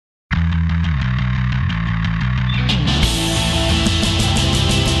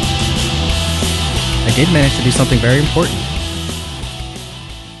did manage to do something very important.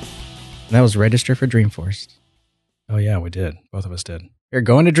 And that was register for Dreamforce. Oh, yeah, we did. Both of us did. You're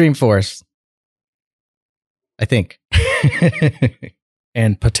going to Dreamforce. I think.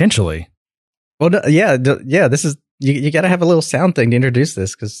 And potentially. Well, no, yeah, this is, you got to have a little sound thing to introduce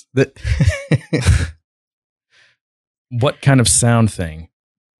this because What kind of sound thing?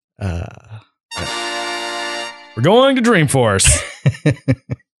 We're going to Dreamforce.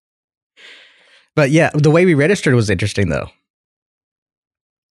 But yeah, the way we registered was interesting though.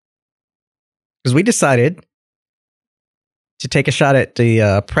 Because we decided to take a shot at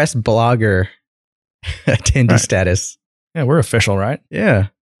the press blogger attendee status. Yeah, we're official, right? Yeah.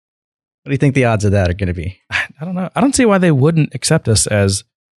 What do you think the odds of that are going to be? I don't know. I don't see why they wouldn't accept us as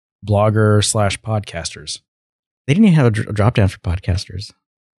blogger/podcasters. They didn't even have a drop down for podcasters.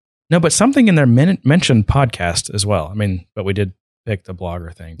 No, but something in there mentioned podcast as well. I mean, but we did pick the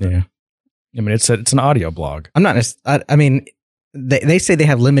blogger thing. But, Yeah. I mean, it's an audio blog. I'm not, I mean, they say they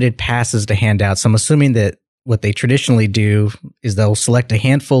have limited passes to hand out. So I'm assuming that what they traditionally do is they'll select a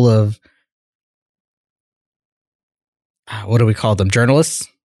handful of, what do we call them? Journalists?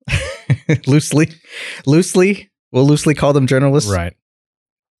 Loosely. We'll loosely call them journalists. Right.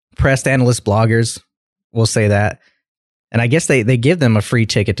 Press analysts, bloggers. We'll say that. And I guess they give them a free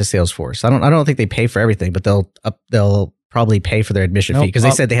ticket to Salesforce. I don't think they pay for everything, but they'll probably pay for their admission fee because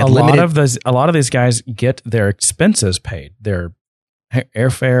they said they had limited. A lot of these guys get their expenses paid, their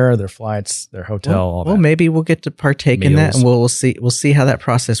airfare, their flights, their hotel. All that. Well, maybe we'll get to partake in that, and we'll see how that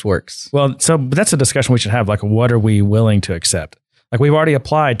process works. Well, but that's a discussion we should have. Like, what are we willing to accept? Like, we've already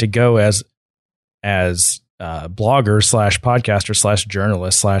applied to go as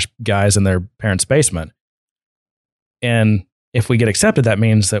bloggers/podcasters/journalists/ guys in their parents' basement. And if we get accepted, that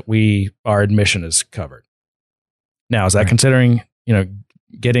means that our admission is covered. Now, is that considering,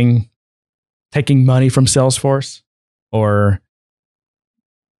 taking money from Salesforce or,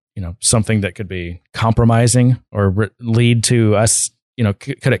 something that could be compromising or lead to us,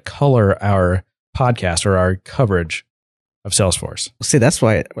 could it color our podcast or our coverage of Salesforce? See, that's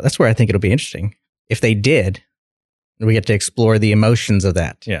where I think it'll be interesting. If they did, we get to explore the emotions of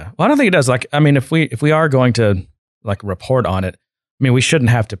that. Yeah. Well, I don't think it does. Like, I mean, if we are going to report on it, I mean, we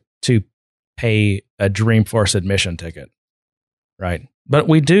shouldn't have to pay a Dreamforce admission ticket, right? But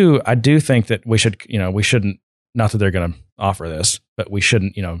I do think that we shouldn't, not that they're going to offer this, but we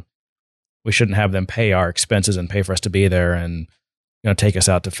shouldn't have them pay our expenses and pay for us to be there and, take us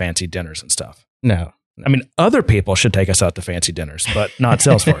out to fancy dinners and stuff. No. I mean, other people should take us out to fancy dinners, but not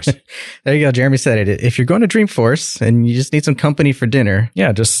Salesforce. There you go. Jeremy said it. If you're going to Dreamforce and you just need some company for dinner,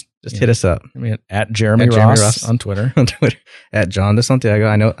 yeah, just hit us up. I mean, at Jeremy Ross on Twitter. On Twitter. At John de Santiago.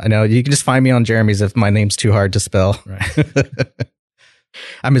 I know. You can just find me on Jeremy's if my name's too hard to spell. Right.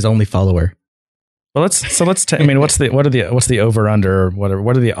 I'm his only follower. Well, what's the over under? What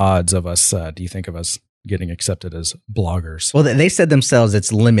are the odds of us? Do you think of us getting accepted as bloggers? Well, they said themselves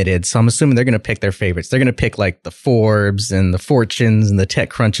it's limited, so I'm assuming they're going to pick their favorites. They're going to pick like the Forbes and the Fortunes and the Tech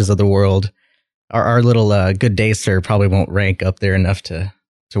Crunches of the world. Our little Good Day Sir probably won't rank up there enough to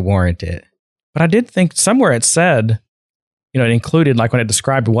warrant it. But I did think somewhere it said, it included, like when it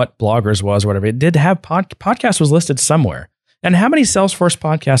described what bloggers was or whatever, it did have podcast was listed somewhere. And how many Salesforce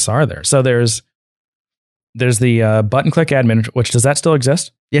podcasts are there? So there's the Button Click Admin, which does that still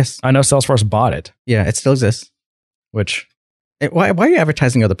exist? Yes. I know Salesforce bought it. Yeah, it still exists. Which why are you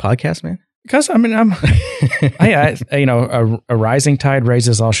advertising other podcasts, man? Because I mean, a rising tide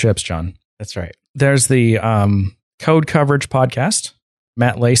raises all ships, John. That's right. There's the Code Coverage podcast,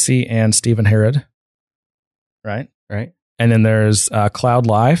 Matt Lacey and Stephen Herod. Right. And then there's Cloud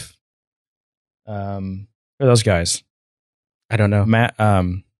Life. Who are those guys? I don't know. Matt.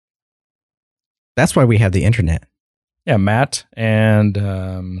 That's why we have the internet. Yeah, Matt and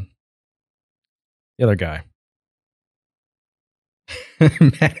the other guy.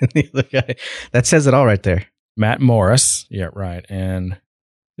 Matt and the other guy. That says it all right there. Matt Morris. Yeah, right. And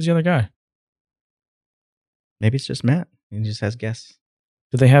who's the other guy? Maybe it's just Matt. He just has guests.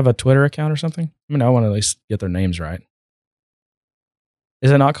 Do they have a Twitter account or something? I mean, I want to at least get their names right. Is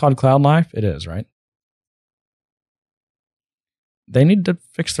it not called Cloud Life? It is, right? They need to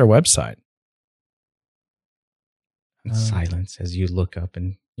fix their website. Silence as you look up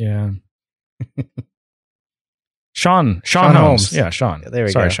and yeah. Sean Holmes. Yeah, Sean. Yeah, there we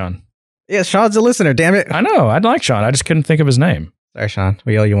go. Sorry, Sean. Yeah, Sean's a listener, damn it. I know. I'd like Sean. I just couldn't think of his name. Sorry, Sean.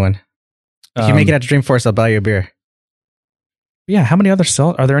 We owe you one. If you make it out to Dreamforce, I'll buy you a beer. Yeah, how many other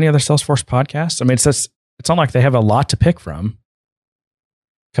are there any other Salesforce podcasts? I mean, it's not like they have a lot to pick from.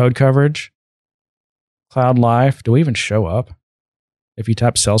 Code Coverage, Cloud Life. Do we even show up? If you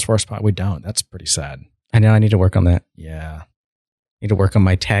type Salesforce, we don't. That's pretty sad. I know I need to work on that. Yeah. Need to work on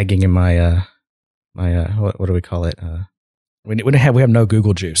my tagging and my what do we call it? We have no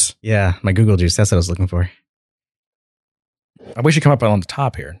Google juice. Yeah, my Google juice. That's what I was looking for. We should come up on the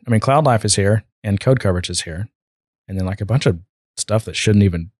top here. I mean, Cloud Life is here and Code Coverage is here. And then like a bunch of stuff that doesn't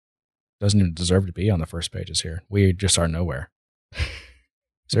even deserve to be on the first page is here. We just are nowhere.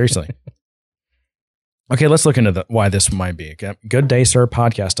 Seriously. Okay, let's look into why this might be. Okay.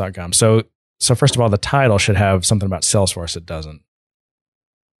 GoodDaySirPodcast.com. So first of all, the title should have something about Salesforce. It doesn't.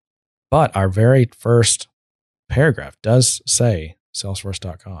 But our very first paragraph does say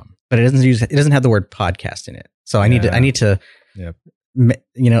Salesforce.com. But it doesn't have the word podcast in it. So I need to Yep.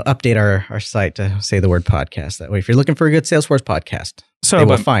 Update our site to say the word podcast. That way, if you're looking for a good Salesforce podcast, they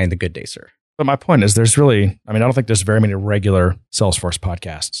will find the Good Day Sir. But my point is, I don't think there's very many regular Salesforce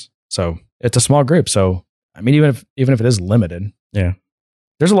podcasts. So it's a small group. So I mean, even if it is limited, yeah,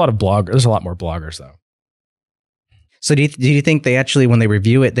 there's a lot more bloggers though. So do you think they actually, when they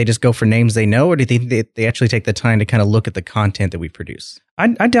review it, they just go for names they know, or do you think they actually take the time to kind of look at the content that we produce?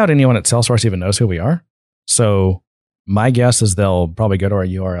 I doubt anyone at Salesforce even knows who we are. So my guess is they'll probably go to our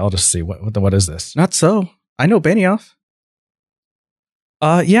URL just to see what is this. Not so. I know Benioff.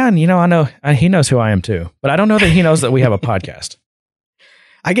 Yeah, and I know he knows who I am too, but I don't know that he knows that we have a podcast.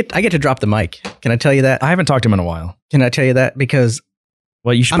 I get to drop the mic. Can I tell you that? I haven't talked to him in a while. Can I tell you that? Because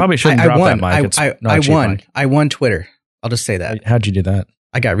you probably shouldn't drop that mic. I won Twitter. I'll just say that. How'd you do that?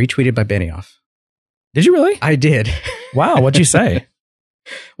 I got retweeted by Benioff. Did you really? I did. Wow. What'd you say?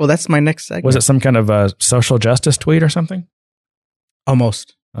 Well, that's my next segment. Was it some kind of a social justice tweet or something?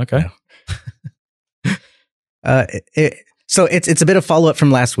 Almost. Okay. So it's a bit of follow up from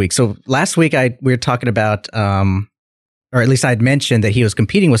last week. So last week we were talking about, or at least I'd mentioned that he was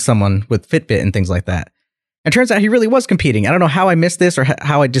competing with someone with Fitbit and things like that. And it turns out he really was competing. I don't know how I missed this or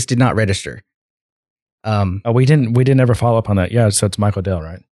how I just did not register. We didn't ever follow up on that. Yeah. So it's Michael Dell,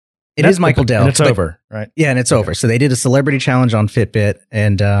 right? It is Michael Dell. And it's over, right? Yeah, and it's over. So they did a celebrity challenge on Fitbit,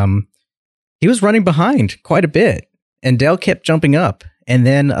 and he was running behind quite a bit, and Dell kept jumping up. And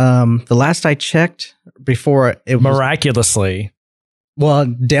then the last I checked, before it miraculously,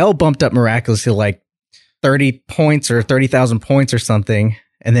 Dell bumped up miraculously like 30 points or 30,000 points or something,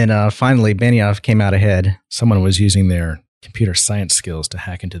 and then finally Benioff came out ahead. Someone was using their computer science skills to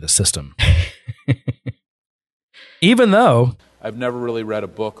hack into the system, even though. I've never really read a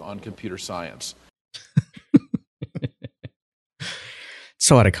book on computer science.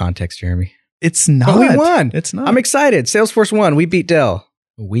 So out of context, Jeremy. It's not. But we won. It's not. I'm excited. Salesforce won. We beat Dell.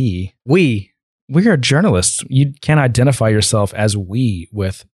 We are journalists. You can't identify yourself as we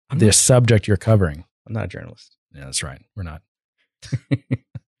with the subject you're covering. I'm not a journalist. Yeah, that's right. We're not.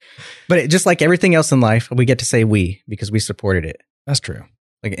 But just like everything else in life, we get to say we because we supported it. That's true.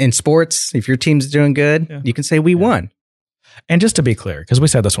 Like in sports, if your team's doing good, you can say we won. And just to be clear, because we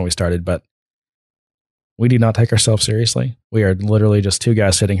said this when we started, but we do not take ourselves seriously. We are literally just two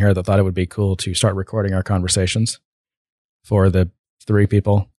guys sitting here that thought it would be cool to start recording our conversations for the three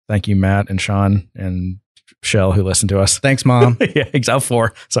people. Thank you, Matt and Sean and Shell, who listened to us. Thanks, Mom. Yeah, exactly.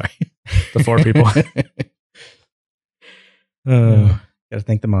 Four. Sorry. The four people. Gotta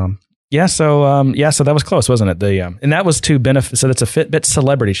thank the mom. Yeah, so that was close, wasn't it? And that was to benefit. So that's a Fitbit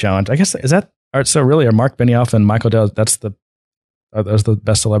celebrity challenge. I guess, is that, all right, so really are Mark Benioff and Michael Dell, are those the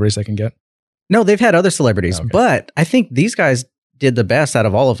best celebrities they can get? No, they've had other celebrities, but I think these guys did the best out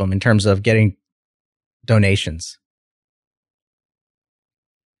of all of them in terms of getting donations.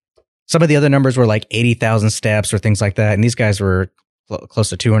 Some of the other numbers were like 80,000 steps or things like that, and these guys were close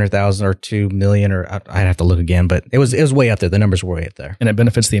to 200,000 or 2 million, or I'd have to look again, but it was way up there. The numbers were way up there. And it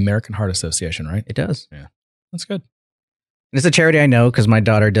benefits the American Heart Association, right? It does. Yeah, that's good. And it's a charity I know because my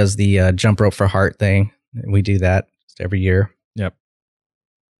daughter does the jump rope for heart thing. We do that just every year. Yep.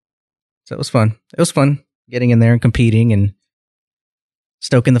 So it was fun. It was fun getting in there and competing and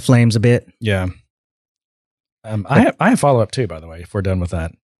stoking the flames a bit. Yeah. I have follow up too, by the way, if we're done with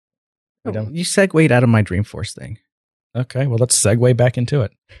that. You segued out of my Dreamforce thing. Okay, well, let's segue back into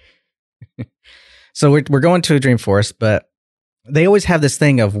it. So we're going to Dreamforce, but they always have this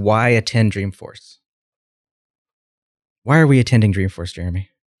thing of why attend Dreamforce. Why are we attending Dreamforce, Jeremy?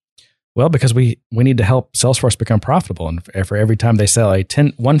 Well, because we need to help Salesforce become profitable, and for every time they sell a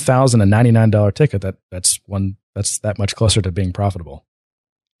 $1,099 ticket, that's that much closer to being profitable.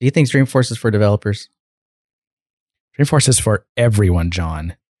 Do you think Dreamforce is for developers? Dreamforce is for everyone,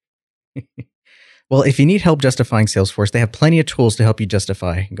 John. Well, if you need help justifying Salesforce, they have plenty of tools to help you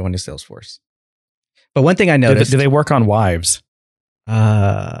justify going to Salesforce. But one thing I noticed... Do they work on wives?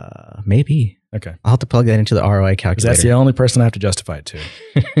 Maybe. Okay. I'll have to plug that into the ROI 'Cause calculator. that's the only person I have to justify it to.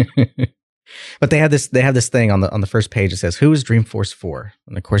 But they have this thing on the first page that says, "Who is Dreamforce for?"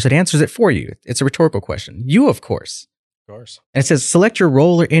 And of course, it answers it for you. It's a rhetorical question. You, of course. Of course. And it says, select your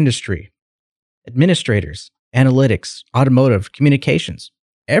role or industry. Administrators, analytics, automotive, communications,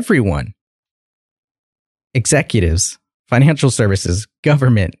 everyone. Executives, financial services,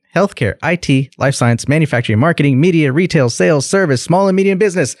 government, healthcare, IT, life science, manufacturing, marketing, media, retail, sales, service, small and medium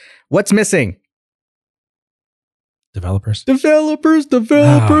business. What's missing? Developers. Developers.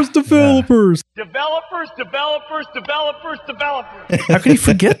 Developers, developers, developers. How can you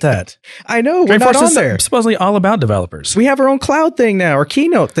forget that? I know, we're not Dreamforce on is there. supposedly all about developers. We have our own cloud thing now, our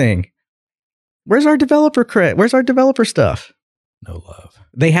Keynote thing. Where's our developer credit? Where's our developer stuff? No love.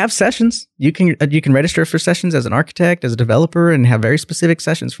 They have sessions. You can register for sessions as an architect, as a developer, and have very specific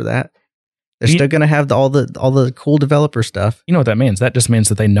sessions for that. They're still going to have all the cool developer stuff. You know what that means? That just means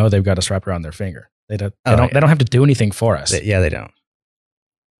that they know they've got us wrapped around their finger. They don't have to do anything for us. They don't.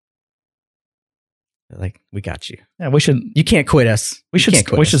 They're like, we got you. Yeah, we should. You can't quit us. We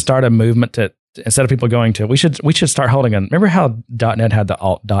should start a movement to instead of people going to. We should start holding on. Remember how .NET had the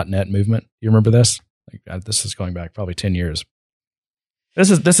alt.NET movement? You remember this? This is going back probably 10 years. This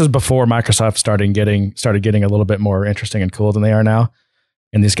is before Microsoft started getting a little bit more interesting and cool than they are now.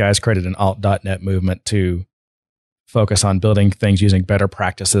 And these guys created an alt.NET movement to focus on building things using better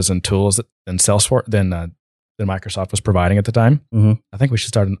practices and tools than Salesforce than Microsoft was providing at the time. Mm-hmm. I think we should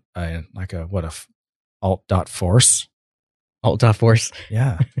start alt.force. Alt.force.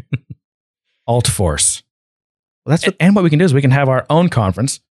 Yeah. Altforce. Well, that's and what we can do is we can have our own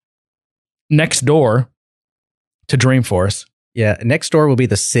conference next door to Dreamforce. Yeah, next door will be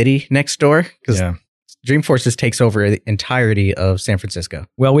the city next door because Dreamforce just takes over the entirety of San Francisco.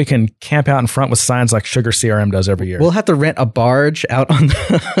 Well, we can camp out in front with signs like Sugar CRM does every year. We'll have to rent a barge out on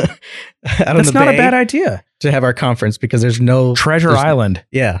the That's not a bad idea to have our conference because there's no Treasure Island.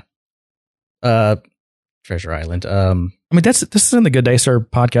 Yeah, Treasure Island. I mean, this is in the Good Day Sir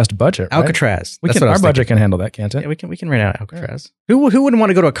podcast budget. Right? Alcatraz. Our budget can handle that, can't it? Yeah, we can rent out Alcatraz. Yeah. Who wouldn't want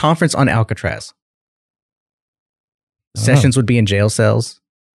to go to a conference on Alcatraz? Sessions would be in jail cells.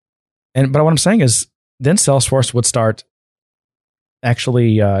 But what I'm saying is, then Salesforce would start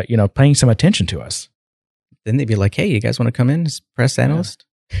actually, paying some attention to us. Then they'd be like, "Hey, you guys want to come in as press analyst?"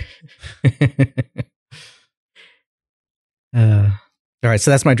 All right,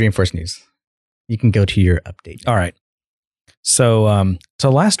 so that's my Dreamforce news. You can go to your update. All right. So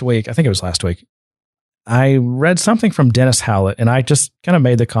last week, I think it was last week, I read something from Dennis Howlett, and I just kind of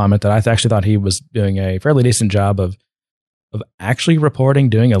made the comment that I actually thought he was doing a fairly decent job of actually reporting,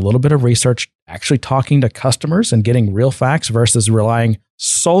 doing a little bit of research, actually talking to customers and getting real facts versus relying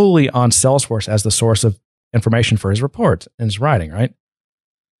solely on Salesforce as the source of information for his report and his writing, right?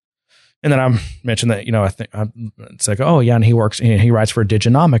 And then I mentioned that, I think it's like, oh yeah, and he writes for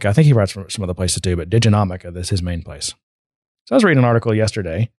Diginomica. I think he writes for some other places too, but Diginomica, that's his main place. So I was reading an article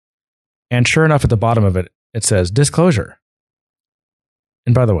yesterday, and sure enough, at the bottom of it, it says disclosure.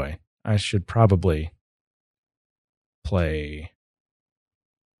 And by the way, I should probably play.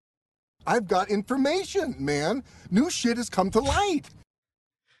 I've got information, man. New shit has come to light.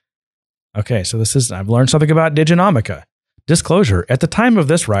 Okay, so I've learned something about Diginomica. Disclosure, at the time of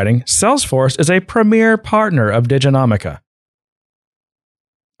this writing, Salesforce is a premier partner of Diginomica.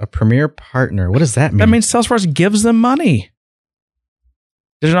 A premier partner? What does that mean? That means Salesforce gives them money.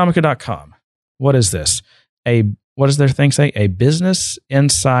 Diginomica.com. What is this? What does their thing say? A business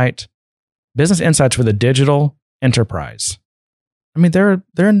insights for the digital enterprise. I mean, they're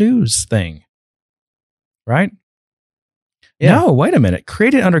a news thing, right? Yeah. No, wait a minute.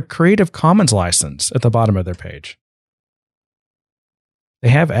 Created under Creative Commons license at the bottom of their page. They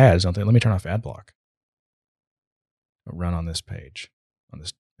have ads, don't they? Let me turn off ad block. Run on this page.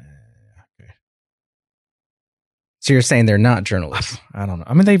 Okay. So you're saying they're not journalists? I don't know.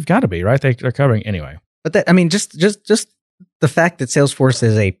 I mean, they've got to be, right? They're covering anyway. But just the fact that Salesforce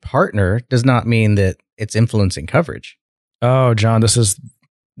is a partner does not mean that it's influencing coverage. Oh, John, this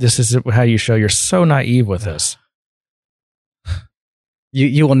is how you show you're so naive with this.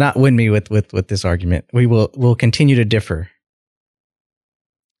 You will not win me with this argument. We'll continue to differ.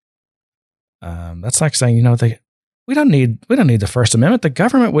 That's like saying, we don't need the First Amendment. The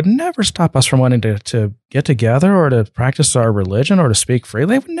government would never stop us from wanting to get together or to practice our religion or to speak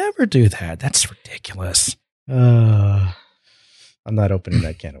freely. They would never do that. That's ridiculous. I'm not opening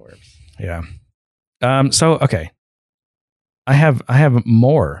that can of worms. Yeah. So okay, I have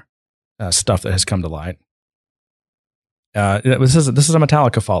more stuff that has come to light. This is a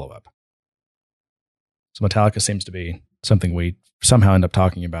Metallica follow up. So Metallica seems to be something we somehow end up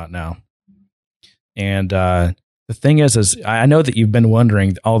talking about now. And the thing is I know that you've been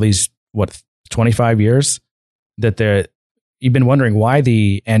wondering all these, 25 years, that you've been wondering why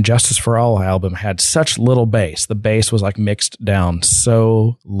the And Justice for All album had such little bass. The bass was like mixed down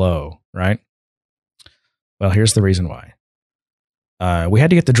so low, right? Well, here's the reason why. We had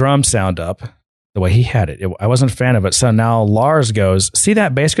to get the drum sound up the way he had it. I wasn't a fan of it. So now Lars goes, see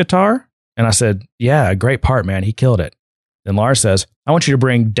that bass guitar? And I said, yeah, great part, man. He killed it. Then Lars says, I want you to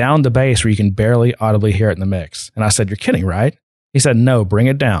bring down the bass where you can barely audibly hear it in the mix. And I said, you're kidding, right? He said, no, bring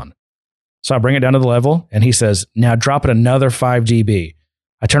it down. So I bring it down to the level, and he says, now drop it another 5 dB.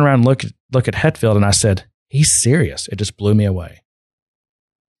 I turn around and look at Hetfield, and I said, he's serious. It just blew me away.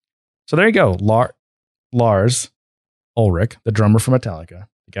 So there you go. Lars Ulrich, the drummer for Metallica,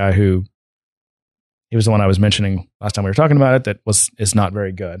 the guy who, he was the one I was mentioning last time we were talking about it, that is not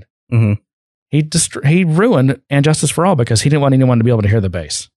very good. Mm-hmm. He ruined And Justice for All because he didn't want anyone to be able to hear the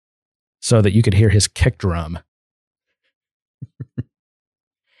bass so that you could hear his kick drum.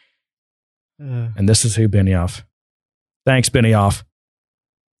 And this is who Benioff. Thanks, Benioff.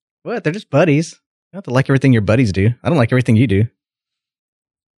 What? They're just buddies. You don't have to like everything your buddies do. I don't like everything you do.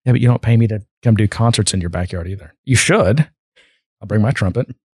 Yeah, but you don't pay me to come do concerts in your backyard either. You should. I'll bring my trumpet.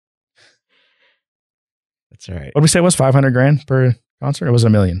 That's all right. What did we say it was $500,000 per concert? It was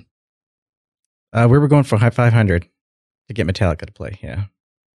 $1 million. We were going for high 500 to get Metallica to play. Yeah.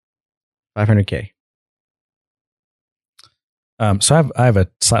 500K. So I have a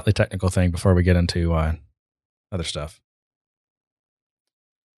slightly technical thing before we get into other stuff.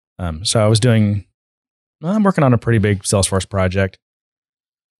 So I'm working on a pretty big Salesforce project,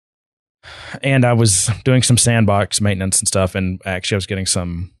 and I was doing some sandbox maintenance and stuff. And actually I was getting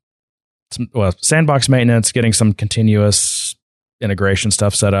some sandbox maintenance, getting some continuous integration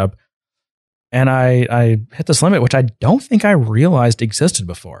stuff set up. And I hit this limit, which I don't think I realized existed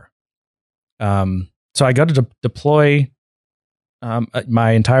before. So I go to deploy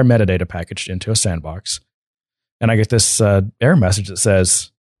my entire metadata package into a sandbox, and I get this error message that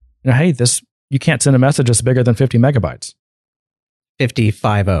says, hey, you can't send a message that's bigger than 50 megabytes. 50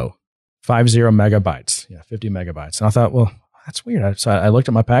 megabytes. Yeah, 50 megabytes. And I thought, well, that's weird. So I looked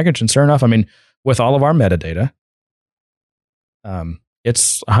at my package, and sure enough, I mean, with all of our metadata,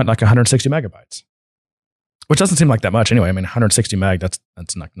 it's like 160 megabytes, which doesn't seem like that much anyway. I mean, 160 meg, that's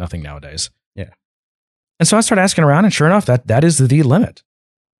nothing nowadays. Yeah. And so I started asking around, and sure enough, that is the limit.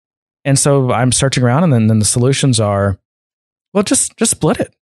 And so I'm searching around, and then the solutions are, well, just split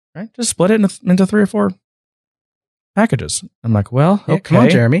it, right? Just split it into 3 or 4 packages. I'm like, well, okay. Come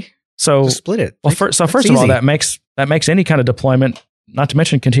on, Jeremy. So just split it. Well, first of all, that makes any kind of deployment, not to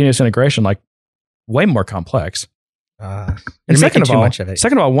mention continuous integration, like way more complex. And second of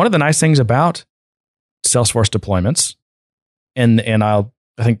all, one of the nice things about Salesforce deployments, and I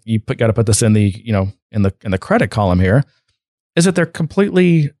think you got to put this in the in the credit column here, is that they're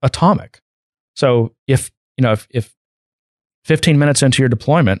completely atomic. So if 15 minutes into your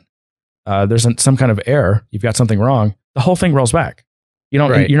deployment, there's some kind of error, you've got something wrong, the whole thing rolls back.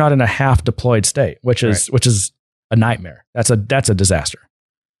 You're not in a half deployed state, which is a nightmare. That's a disaster.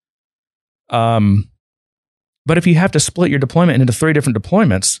 But if you have to split your deployment into 3 different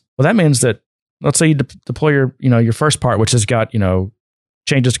deployments, well, that means that, let's say you deploy your first part, which has got,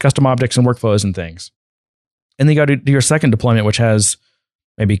 changes to custom objects and workflows and things. And then you got to do your second deployment, which has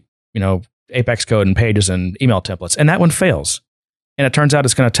maybe, Apex code and pages and email templates. And that one fails. And it turns out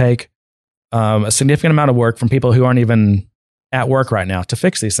it's going to take a significant amount of work from people who aren't even at work right now to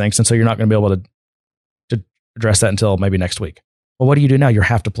fix these things. And so you're not going to be able to address that until maybe next week. Well, what do you do now? You're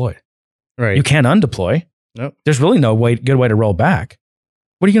half deployed. Right. You can't undeploy. Nope. There's really no good way to roll back.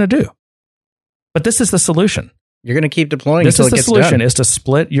 What are you going to do? But this is the solution. You're going to keep deploying this until is it the gets solution done. Is to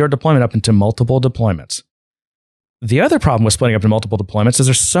split your deployment up into multiple deployments. The other problem with splitting up into multiple deployments is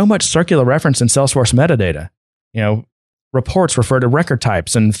there's so much circular reference in Salesforce metadata. Reports refer to record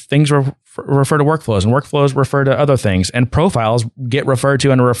types, and things refer to workflows, and workflows refer to other things, and profiles get referred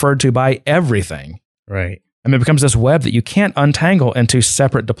to and are referred to by everything. Right. And it becomes this web that you can't untangle into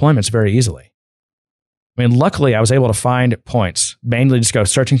separate deployments very easily. I mean, luckily, I was able to find points, mainly just go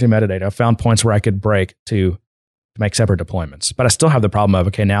searching through metadata. I found points where I could break to make separate deployments. But I still have the problem of,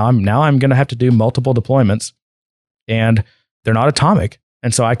 okay, now I'm going to have to do multiple deployments, and they're not atomic.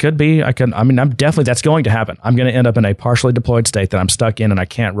 And so that's going to happen. I'm going to end up in a partially deployed state that I'm stuck in and I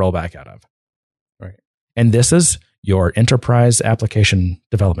can't roll back out of. Right. And this is your enterprise application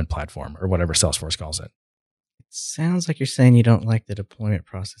development platform, or whatever Salesforce calls it. Sounds like you're saying you don't like the deployment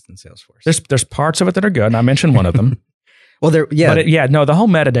process in Salesforce. There's parts of it that are good, and I mentioned one of them. Well, the whole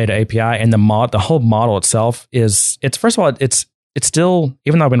metadata API and the whole model itself it's first of all, it's still,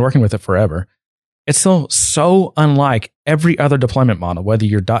 even though I've been working with it forever, It's still so unlike every other deployment model, whether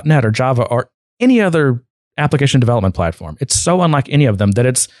you're .NET or Java or any other application development platform. It's so unlike any of them that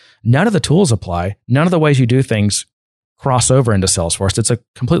it's none of the tools apply. None of the ways you do things cross over into Salesforce. It's a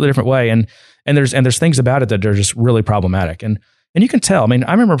completely different way. And there's things about it that are just really problematic. And you can tell. I mean,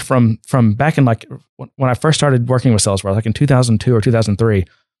 I remember from back in like when I first started working with Salesforce, like in 2002 or 2003, I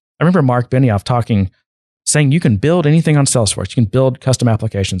remember Mark Benioff saying you can build anything on Salesforce. You can build custom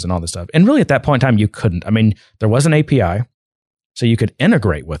applications and all this stuff. And really at that point in time, you couldn't. I mean, there was an API, so you could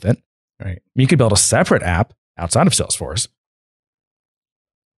integrate with it. Right. You could build a separate app outside of Salesforce.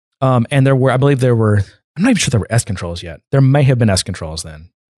 And I'm not even sure there were S controls yet. There may have been S controls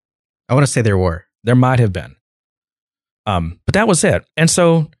then. I want to say there were. There might have been. But that was it. And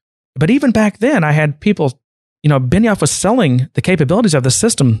so, but even back then, I had people, Benioff was selling the capabilities of the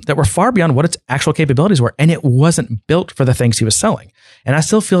system that were far beyond what its actual capabilities were. And it wasn't built for the things he was selling. And I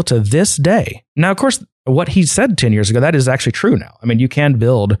still feel to this day. Now, of course, what he said 10 years ago, that is actually true now. I mean, you can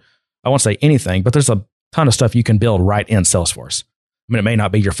build, I won't say anything, but there's a ton of stuff you can build right in Salesforce. I mean, it may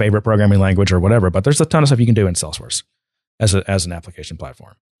not be your favorite programming language or whatever, but there's a ton of stuff you can do in Salesforce as an application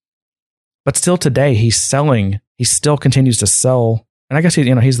platform. But still today, he still continues to sell. And I guess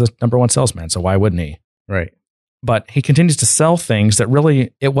he's the number one salesman, so why wouldn't he? Right. But he continues to sell things that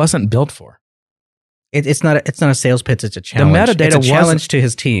really it wasn't built for. It's not a sales pitch, it's a challenge. The metadata it's a challenge to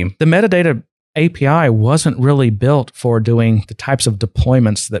his team. The metadata API wasn't really built for doing the types of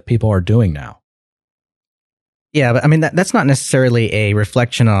deployments that people are doing now. Yeah, but I mean that's not necessarily a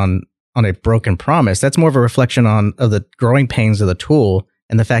reflection on a broken promise. That's more of a reflection of the growing pains of the tool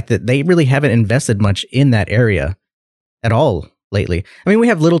and the fact that they really haven't invested much in that area at all lately. I mean, we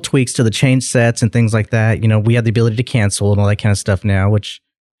have little tweaks to the change sets and things like that. We have the ability to cancel and all that kind of stuff now, which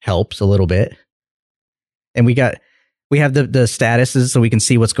helps a little bit. And we have the statuses so we can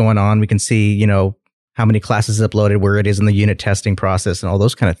see what's going on. We can see, how many classes uploaded, where it is in the unit testing process and all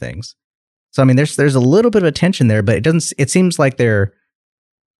those kind of things. So, I mean, there's a little bit of attention there, but it seems like they're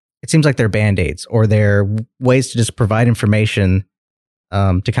Band-Aids or they're ways to just provide information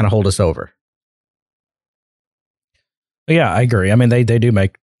to kind of hold us over. Yeah, I agree. I mean, they do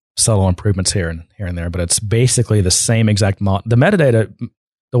make subtle improvements here and there, but it's basically the same exact the metadata,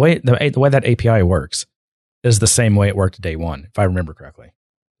 the way that API works is the same way it worked day one, if I remember correctly.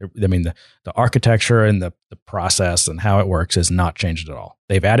 I mean, the architecture and the process and how it works is not changed at all.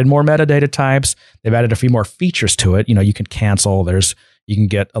 They've added more metadata types. They've added a few more features to it. You can cancel. You can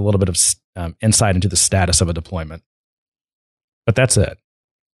get a little bit of insight into the status of a deployment. But that's it.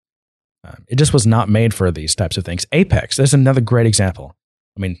 It just was not made for these types of things. Apex is another great example.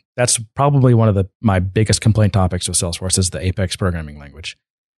 I mean, that's probably one of my biggest complaint topics with Salesforce is the Apex programming language.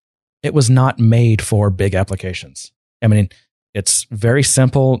 It was not made for big applications. I mean, it's very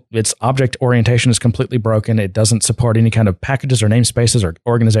simple. Its object orientation is completely broken. It doesn't support any kind of packages or namespaces or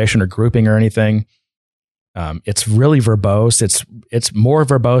organization or grouping or anything. It's really verbose. It's more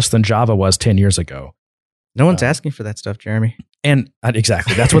verbose than Java was 10 years ago. No one's asking for that stuff, Jeremy. And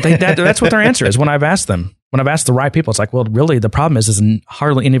exactly, that's what that's what their answer is. When I've asked the right people, it's like, well, really, the problem is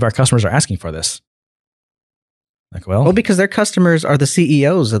hardly any of our customers are asking for this. Like, well, because their customers are the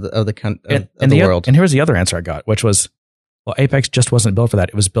CEOs of the world. And here's the other answer I got, which was, well, Apex just wasn't built for that.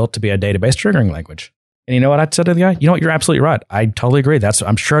 It was built to be a database triggering language. And you know what I said to the guy? You know what? You're absolutely right. I totally agree.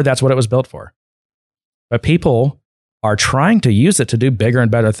 I'm sure that's what it was built for. But people are trying to use it to do bigger and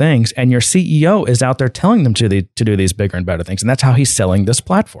better things, and your CEO is out there telling them to do these bigger and better things, and that's how he's selling this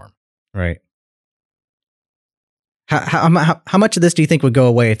platform. Right. How much of this do you think would go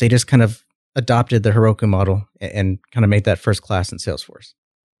away if they just kind of adopted the Heroku model and kind of made that first class in Salesforce?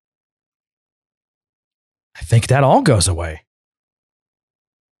 I think that all goes away.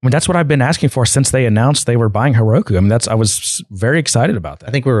 I mean, that's what I've been asking for since they announced they were buying Heroku. I mean, I was very excited about that.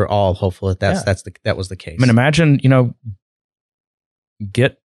 I think we were all hopeful that was the case. I mean, imagine,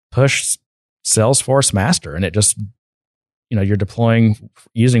 Git push Salesforce master, and it just, you're deploying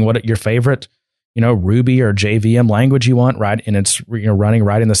using your favorite, Ruby or JVM language you want, right? And it's running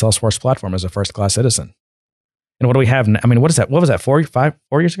right in the Salesforce platform as a first class citizen. And what do we have now? I mean, what is that? What was that? 4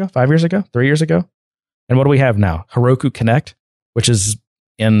 years ago? 5 years ago? 3 years ago? And what do we have now? Heroku Connect, which is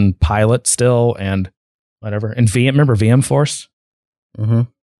in pilot still, and whatever. And remember VMforce? Mm-hmm.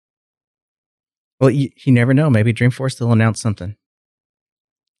 Well, you never know. Maybe Dreamforce will announce something.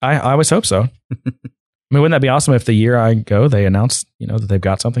 I always hope so. I mean, wouldn't that be awesome if the year I go, they announce, that they've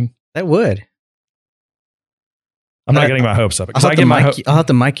got something? That would. I'm not getting my hopes up. I'll have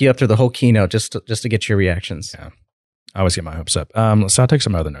to mic you up through the whole keynote just to get your reactions. Yeah, I always get my hopes up. So I'll take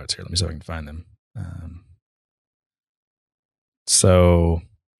some other notes here. Let me see if I can find them. So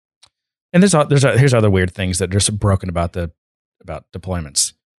And here's other weird things that are just broken about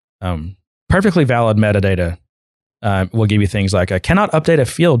deployments. Perfectly valid metadata will give you things like cannot update a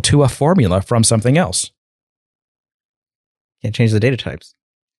field to a formula from something else. Can't change the data types.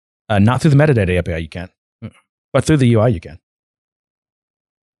 Not through the metadata API, you can't. But through the UI, you can.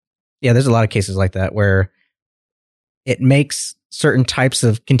 Yeah, there's a lot of cases like that where it makes certain types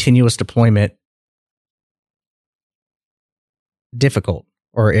of continuous deployment difficult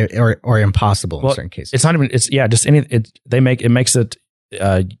or impossible in certain cases. It's not even. It's just any. It makes it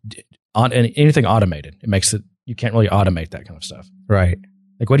on anything automated. It makes it. You can't really automate that kind of stuff. Right.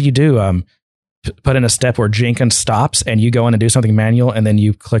 Like, what do you do? Put in a step where Jenkins stops and you go in and do something manual, and then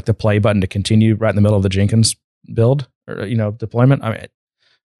you click the play button to continue right in the middle of the Jenkins build or deployment. I mean,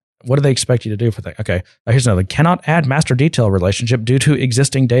 what do they expect you to do for that? Okay, here's another. Cannot add master detail relationship due to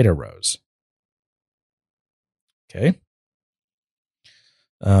existing data rows. Okay.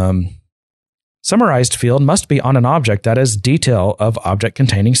 Summarized field must be on an object that is detail of object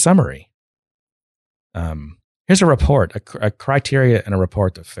containing summary. Here's a report, a criteria and a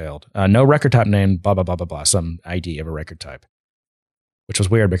report that failed. No record type name, blah, blah, blah, blah, blah, some ID of a record type, which was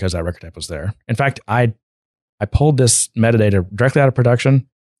weird because that record type was there. In fact, I pulled this metadata directly out of production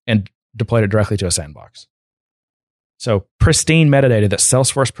and deployed it directly to a sandbox. So pristine metadata that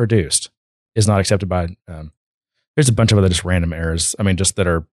Salesforce produced is not accepted by, there's a bunch of other just random errors. I mean, just that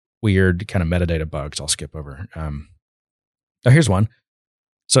are weird kind of metadata bugs I'll skip over. Here's one.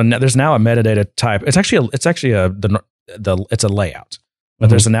 So there's now a metadata type. It's actually it's a layout, but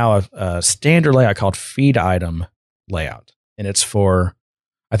there's now a standard layout called feed item layout, and it's for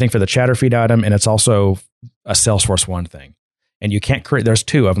the chatter feed item, and it's also a Salesforce one thing. And you can't create. There's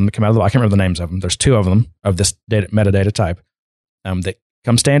two of them that come out of I can't remember the names of them. There's two of them of this metadata type that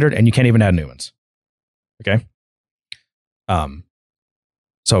come standard, and you can't even add new ones. Okay.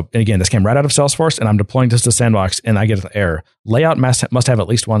 So, and again, this came right out of Salesforce, and I'm deploying this to Sandbox, and I get an error. Layout must have at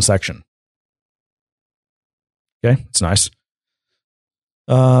least one section. Okay, it's nice.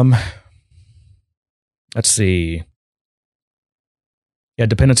 Let's see. Yeah,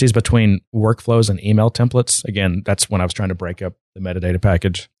 dependencies between workflows and email templates. Again, that's when I was trying to break up the metadata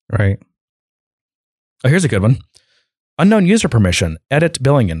package. Right. Oh, here's a good one. Unknown user permission, edit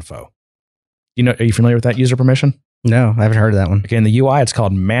billing info. Are you familiar with that user permission? No, I haven't heard of that one. Okay, in the UI, it's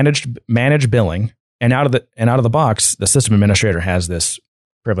called manage billing, and out of the box, the system administrator has this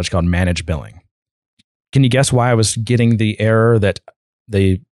privilege called manage billing. Can you guess why I was getting the error that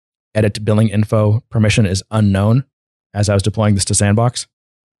the edit billing info permission is unknown as I was deploying this to Sandbox?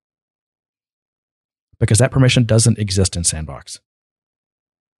 Because that permission doesn't exist in Sandbox.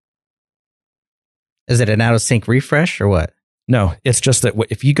 Is it an out of sync refresh or what? No, it's just that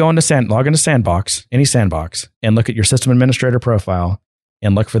if you go log into Sandbox, any Sandbox, and look at your system administrator profile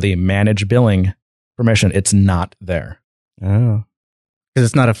and look for the manage billing permission, it's not there. Oh, because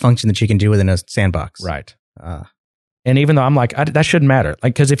it's not a function that you can do within a Sandbox. Right. And even though I'm like, that shouldn't matter.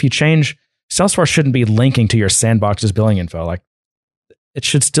 Like, because if you change, Salesforce shouldn't be linking to your Sandbox's billing info. Like, it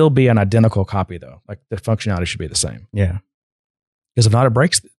should still be an identical copy, though. Like, the functionality should be the same. Yeah. Because if not, it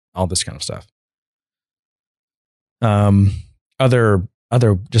breaks all this kind of stuff. Other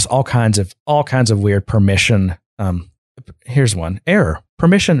just all kinds of weird permission. Here's one error.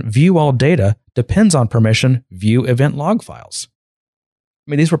 Permission view all data depends on permission view event log files.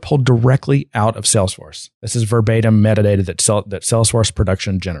 I mean, these were pulled directly out of Salesforce. This is verbatim metadata that Salesforce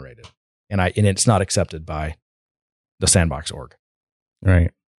production generated, and it's not accepted by the Sandbox org.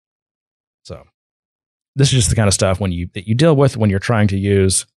 Right. So this is just the kind of stuff that you deal with when you're trying to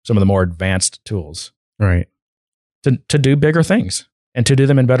use some of the more advanced tools. Right. To do bigger things and to do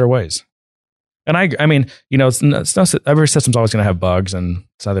them in better ways. And I mean, it's not, every system's always going to have bugs and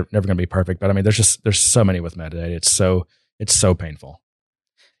it's never going to be perfect. But I mean, there's so many with metadata. It's so painful.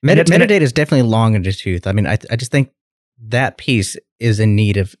 Metadata is definitely long in the tooth. I mean, I just think that piece is in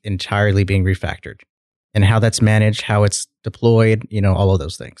need of entirely being refactored, and how that's managed, how it's deployed, all of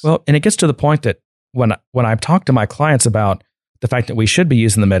those things. Well, and it gets to the point that when I talk to my clients about the fact that we should be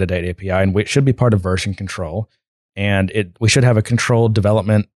using the metadata API and we should be part of version control, and we should have a controlled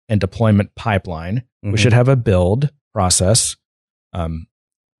development and deployment pipeline. Mm-hmm. We should have a build process.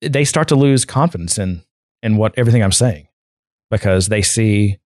 They start to lose confidence in everything I'm saying, because they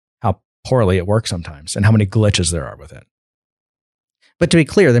see how poorly it works sometimes and how many glitches there are with it. But to be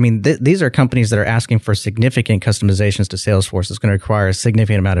clear, I mean, these are companies that are asking for significant customizations to Salesforce. It's going to require a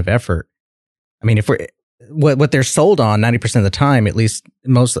significant amount of effort. I mean, what they're sold on 90% of the time, at least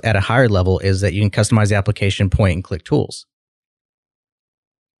most at a higher level, is that you can customize the application, point and click tools.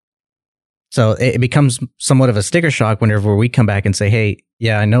 So it becomes somewhat of a sticker shock whenever we come back and say, hey,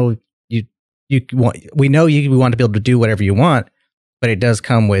 yeah, I know you we know you want to be able to do whatever you want, but it does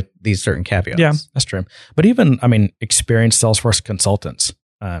come with these certain caveats. Yeah, that's true. But even, I mean, experienced Salesforce consultants,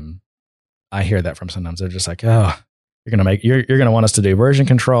 I hear that from sometimes. They're just like, oh, you're going to want us to do version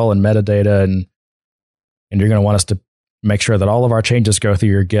control and metadata, and you're going to want us to make sure that all of our changes go through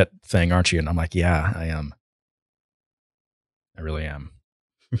your Git thing, aren't you? And I'm like, yeah, I am. I really am.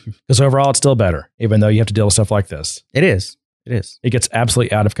 Because overall, it's still better, even though you have to deal with stuff like this. It is. It is. It gets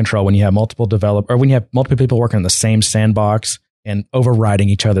absolutely out of control when you have multiple when you have multiple people working in the same sandbox and overriding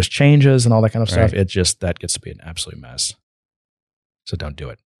each other's changes and all that kind of stuff. It just, that gets to be an absolute mess. So don't do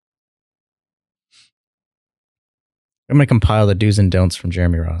it. I'm going to compile the do's and don'ts from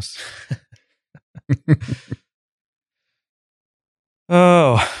Jeremy Ross.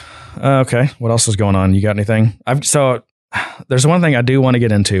 Oh, okay. What else is going on? You got anything? So there's one thing I do want to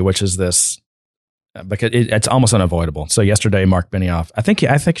get into, which is this, because it's almost unavoidable. So yesterday, Mark Benioff, I think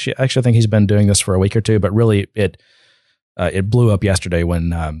he's been doing this for a week or two, but really it blew up yesterday when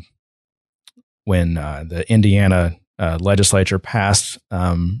the Indiana legislature passed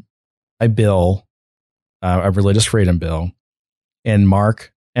a bill, a religious freedom bill, and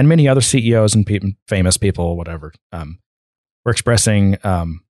Mark and many other CEOs and famous people, whatever, were expressing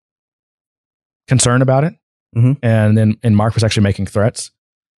concern about it. Mm-hmm. And Mark was actually making threats.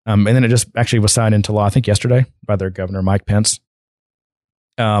 And then it just actually was signed into law, I think yesterday, by their governor, Mike Pence.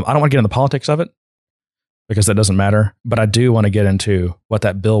 I don't want to get into the politics of it because that doesn't matter, but I do want to get into what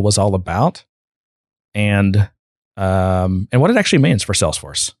that bill was all about and what it actually means for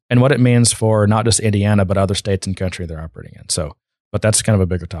Salesforce and what it means for not just Indiana, but other states and country they're operating in. So, but that's kind of a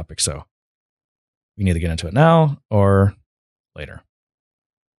bigger topic. So we can either get into it now or later.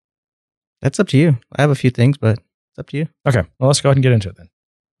 That's up to you. I have a few things, but it's up to you. Okay. Well, let's go ahead and get into it then.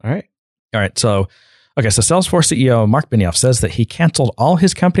 All right. So Salesforce CEO Mark Benioff says that he canceled all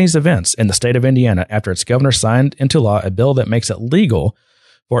his company's events in the state of Indiana after its governor signed into law a bill that makes it legal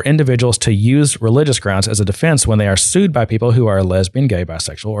for individuals to use religious grounds as a defense when they are sued by people who are lesbian, gay,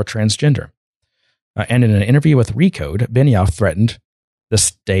 bisexual, or transgender. And in an interview with Recode, Benioff threatened the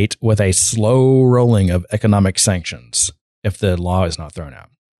state with a slow rolling of economic sanctions if the law is not thrown out.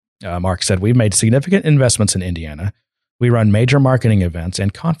 Mark said, "We've made significant investments in Indiana. We run major marketing events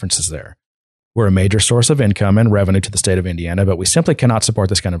and conferences there. We're a major source of income and revenue to the state of Indiana, but we simply cannot support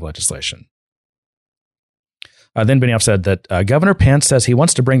this kind of legislation." Then Benioff said that Governor Pence says he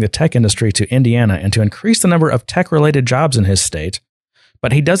wants to bring the tech industry to Indiana and to increase the number of tech-related jobs in his state,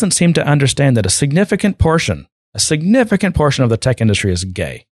 but he doesn't seem to understand that a significant portion of the tech industry is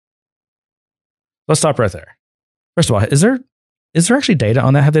gay. Let's stop right there. First of all, is there actually data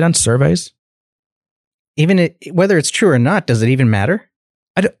on that? Have they done surveys? Whether it's true or not, does it even matter?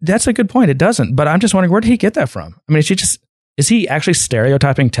 That's a good point. It doesn't. But I'm just wondering, where did he get that from? I mean, is he actually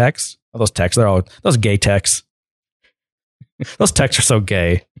stereotyping techs? All those techs, they're all those gay techs. Those techs are so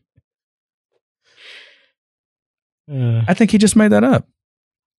gay. I think he just made that up.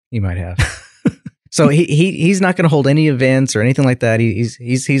 He might have. So he's not going to hold any events or anything like that.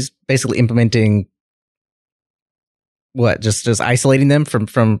 He's basically implementing what? Just isolating them from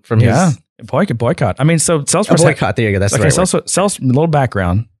his boycott. I mean, so Salesforce boycott. There you go. That's okay. Salesforce. Little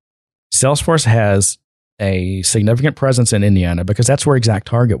background. Salesforce has a significant presence in Indiana because that's where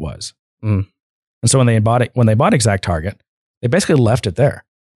ExactTarget was. Mm. And so when they bought ExactTarget, they basically left it there.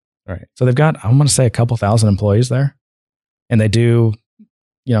 Right. So they've got, I'm going to say, a couple thousand employees there, and they do,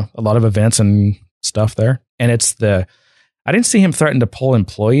 a lot of events and stuff there. And I didn't see him threaten to pull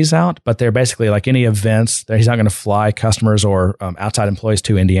employees out, but they're basically like any events that he's not going to fly customers or outside employees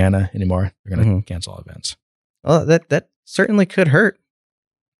to Indiana anymore. They're going to cancel events. Well, that certainly could hurt.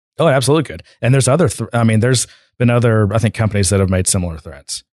 Oh, it absolutely could. And there's there's been other, I think, companies that have made similar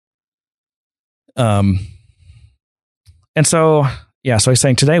threats. And so he's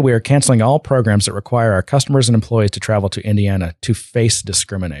saying today we are canceling all programs that require our customers and employees to travel to Indiana to face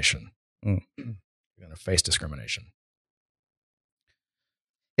discrimination. We're going to face discrimination.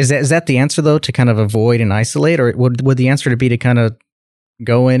 Is that the answer, though, to kind of avoid and isolate? Or would the answer to be to kind of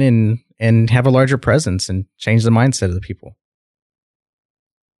go in and have a larger presence and change the mindset of the people?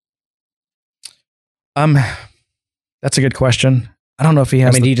 That's a good question. I don't know if he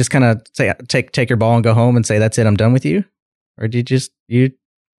has. Do you just kind of say, take your ball and go home and say, that's it, I'm done with you? Or do you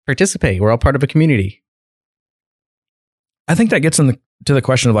participate? We're all part of a community. I think that gets to the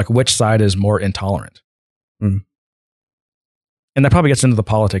question of like which side is more intolerant. Mm. And that probably gets into the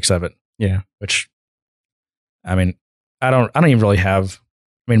politics of it. Yeah. Which, I don't even really have,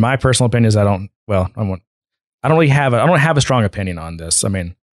 my personal opinion is I don't really have a strong opinion on this.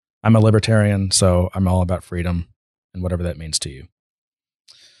 I'm a libertarian, so I'm all about freedom and whatever that means to you.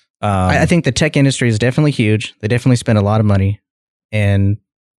 I think the tech industry is definitely huge. They definitely spend a lot of money, and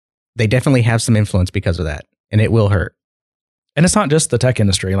they definitely have some influence because of that, and it will hurt. And it's not just the tech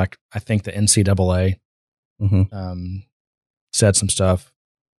industry. Like, I think the NCAA said some stuff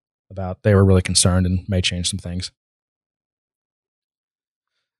about they were really concerned and may change some things.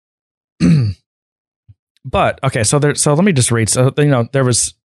 But okay, so let me just read. So there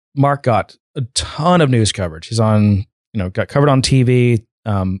was Mark got a ton of news coverage. He's on got covered on TV,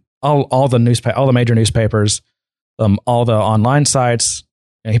 all the major newspapers, all the online sites.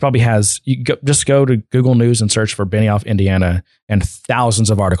 And he probably has. Just go to Google News and search for Benioff, Indiana, and thousands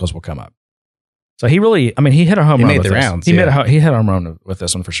of articles will come up. So he really, he hit a home run. He made with the this. rounds. He hit a home run with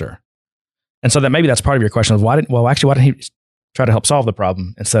this one for sure. And so that maybe that's part of your question of why didn't he try to help solve the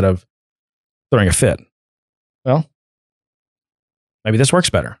problem instead of throwing a fit? Well, maybe this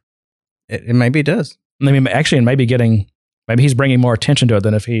works better. It maybe does. Maybe he's bringing more attention to it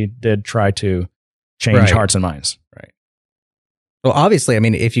than if he did try to change hearts and minds. Right. Well, obviously,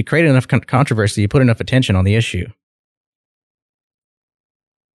 if you create enough controversy, you put enough attention on the issue.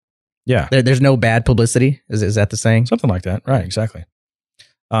 Yeah. There's no bad publicity. Is that the saying? Something like that. Right. Exactly.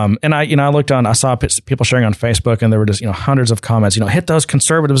 And I saw people sharing on Facebook, and there were just, hundreds of comments, hit those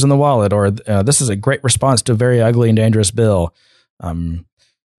conservatives in the wallet, or this is a great response to a very ugly and dangerous bill.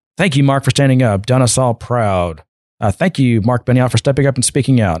 Thank you, Mark, for standing up. Done us all proud. Thank you, Mark Benioff, for stepping up and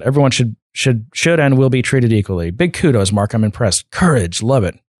speaking out. Everyone should and will be treated equally. Big kudos, Mark. I'm impressed. Courage. Love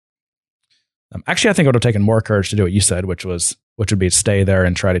it. Actually, I think it would have taken more courage to do what you said, which would be stay there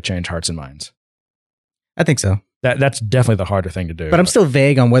and try to change hearts and minds. I think so. That's definitely the harder thing to do. But I'm still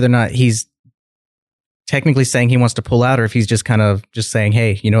vague on whether or not he's technically saying he wants to pull out, or if he's just kind of just saying,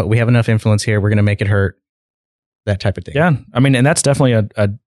 hey, you know what, we have enough influence here, we're going to make it hurt. That type of thing. Yeah. And that's definitely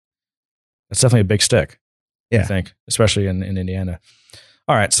a big stick. Yeah. I think, especially in Indiana.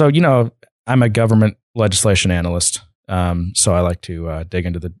 All right. So, I'm a government legislation analyst. So I like to dig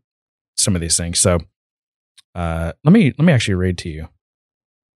into some of these things. So let me actually read to you.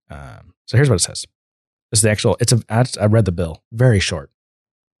 So here's what it says. This is the actual, I read the bill, very short.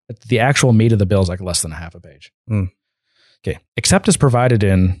 The actual meat of the bill is like less than a half a page. Okay. Except as provided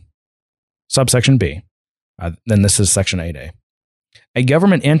in subsection B, then this is section 8A. A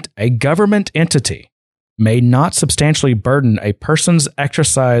government entity may not substantially burden a person's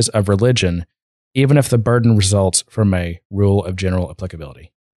exercise of religion, even if the burden results from a rule of general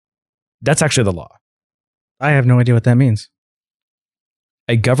applicability. That's actually the law. I have no idea what that means.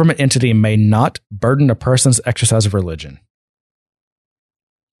 A government entity may not burden a person's exercise of religion.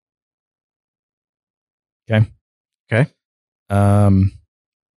 Okay. The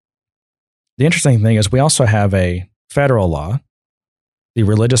interesting thing is we also have a federal law, the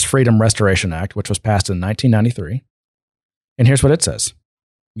Religious Freedom Restoration Act, which was passed in 1993. And here's what it says.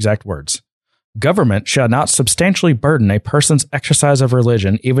 Exact words. Government shall not substantially burden a person's exercise of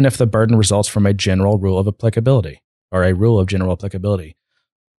religion, even if the burden results from a general rule of applicability or a rule of general applicability.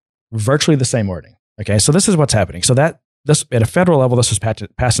 Virtually the same wording. Okay, so this is what's happening. So this at a federal level, this was passed in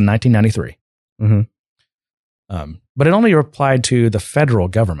 1993. But it only applied to the federal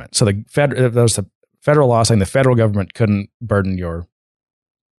government. So there was a federal law saying the federal government couldn't burden your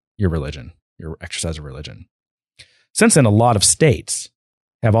religion, your exercise of religion. Since then, a lot of states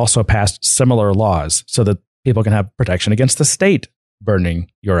have also passed similar laws so that people can have protection against the state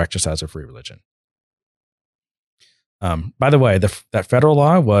burdening your exercise of free religion. By the way, that federal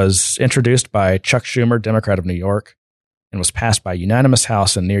law was introduced by Chuck Schumer, Democrat of New York, and was passed by unanimous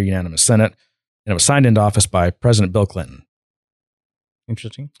House and near unanimous Senate, and it was signed into office by President Bill Clinton.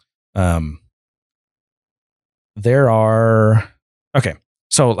 Interesting. Okay.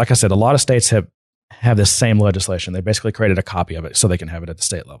 So like I said, a lot of states have this same legislation. They basically created a copy of it so they can have it at the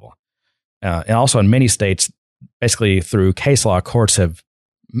state level. And also in many states, basically through case law, courts have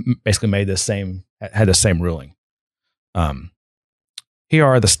basically had the same ruling. Here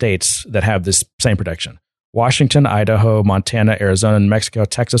are the states that have this same protection: Washington, Idaho, Montana, Arizona, New Mexico,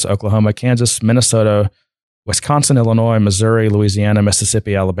 Texas, Oklahoma, Kansas, Minnesota, Wisconsin, Illinois, Missouri, Louisiana,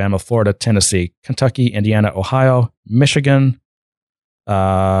 Mississippi, Alabama, Florida, Tennessee, Kentucky, Indiana, Ohio, Michigan,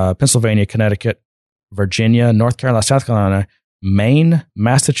 Pennsylvania, Connecticut, Virginia, North Carolina, South Carolina, Maine,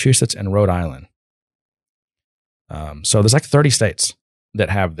 Massachusetts, and Rhode Island. So there's like 30 states that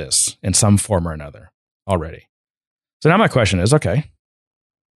have this in some form or another already. So now my question is, okay,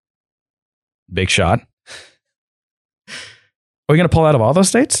 big shot. Are we going to pull out of all those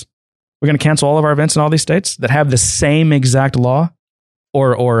states? We're going to cancel all of our events in all these states that have the same exact law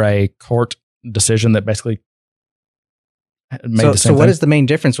or a court decision that basically made the same So what thing? is the main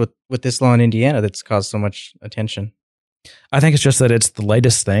difference with this law in Indiana that's caused so much attention? I think it's just that it's the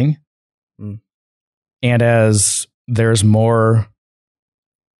latest thing. Mm. And as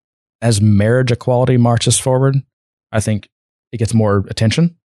marriage equality marches forward, I think it gets more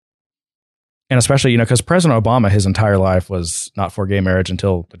attention. And especially, because President Obama, his entire life was not for gay marriage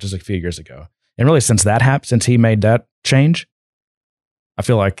until just a few years ago. And really, since that happened, since he made that change, I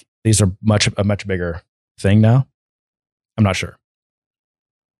feel like these are a much bigger thing now. I'm not sure.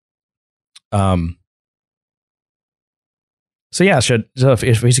 So yeah,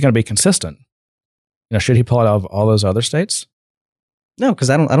 if he's going to be consistent, should he pull out of all those other states? No, because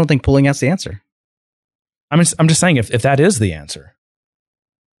I don't think pulling out's the answer. I mean, I'm just saying if that is the answer,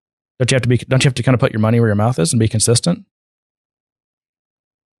 don't you have to kind of put your money where your mouth is and be consistent?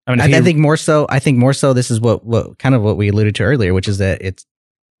 I mean, I think more so. This is what we alluded to earlier, which is that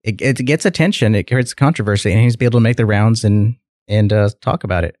it gets attention, it creates controversy, and he's be able to make the rounds and talk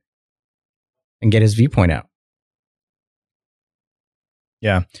about it and get his viewpoint out.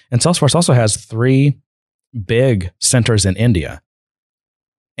 Yeah, and Salesforce also has 3 big centers in India,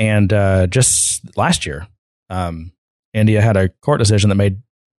 and just last year, India had a court decision that made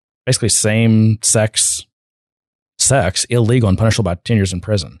basically same-sex sex illegal and punishable by 10 years in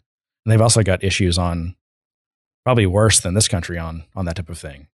prison. And they've also got issues on, probably worse than this country on that type of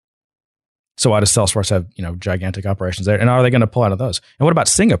thing. So why does Salesforce have, gigantic operations there? And are they going to pull out of those? And what about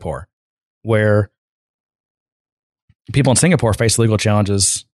Singapore, where people in Singapore face legal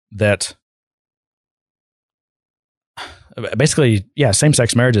challenges that basically,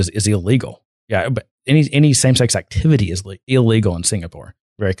 same-sex marriage is illegal. Yeah, but any same-sex activity is illegal in Singapore.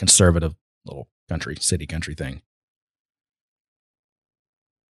 Very conservative little city country thing.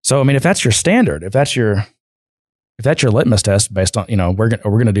 So, I mean, if that's your standard, if that's your litmus test based on, we're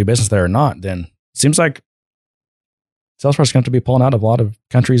going to do business there or not, then it seems like Salesforce is going to be pulling out of a lot of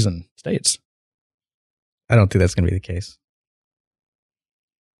countries and states. I don't think that's going to be the case.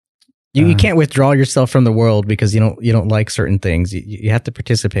 You can't withdraw yourself from the world because you don't like certain things. You have to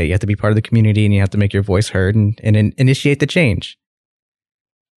participate. You have to be part of the community, and you have to make your voice heard and initiate the change.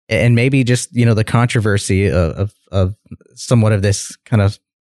 And maybe just the controversy of somewhat of this kind of,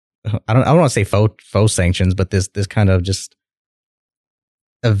 I don't want to say faux sanctions, but this kind of just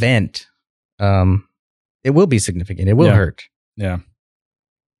event, it will be significant. It will hurt. Yeah.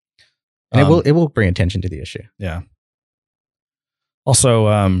 And it will bring attention to the issue. Yeah.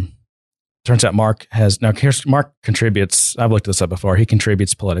 Also, turns out Mark contributes. I've looked this up before. He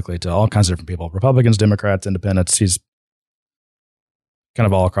contributes politically to all kinds of different people: Republicans, Democrats, Independents. He's kind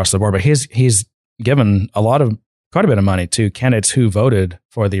of all across the board. But he's given quite a bit of money to candidates who voted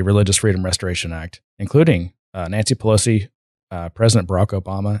for the Religious Freedom Restoration Act, including Nancy Pelosi, President Barack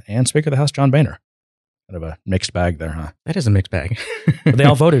Obama, and Speaker of the House John Boehner. Kind of a mixed bag there, huh? That is a mixed bag. But they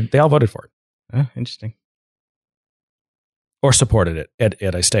all voted. They all voted for it. Oh, interesting. Or supported it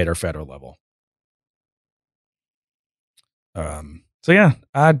at a state or federal level. So yeah,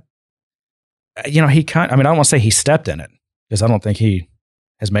 I don't want to say he stepped in it because I don't think he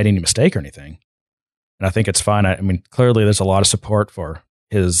has made any mistake or anything. And I think it's fine. I mean, clearly there's a lot of support for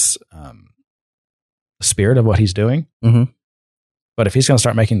his spirit of what he's doing. Mm-hmm. But if he's going to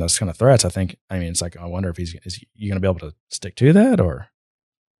start making those kind of threats, it's like, I wonder if is you going to be able to stick to that, or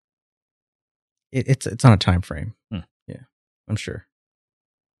it's on a time frame. Yeah, I'm sure.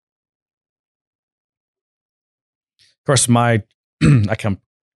 Of course, I come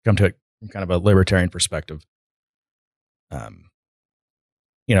to it from kind of a libertarian perspective.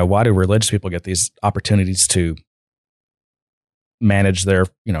 Why do religious people get these opportunities to manage their,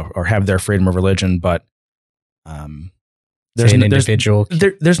 or have their freedom of religion, but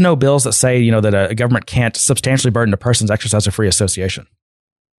there's no bills that say, that a government can't substantially burden a person's exercise of free association.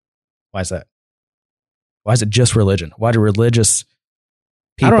 Why is that? Why is it just religion? Why do religious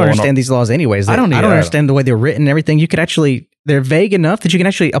people? I don't understand these laws anyways. I don't understand the way they're written and everything. They're vague enough that you can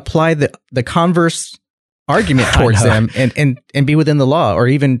actually apply the converse argument towards them and be within the law, or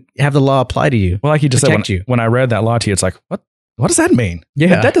even have the law apply to you. Well, like you just said, when I read that law to you, it's like, what does that mean?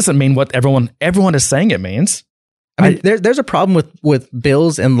 Yeah. That doesn't mean what everyone is saying it means. I mean, there's a problem with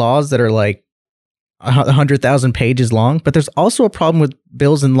bills and laws that are like 100,000 pages long, but there's also a problem with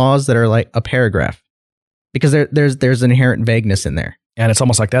bills and laws that are like a paragraph, because there's inherent vagueness in there. And it's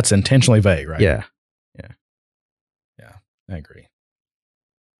almost like that's intentionally vague, right? Yeah. I agree.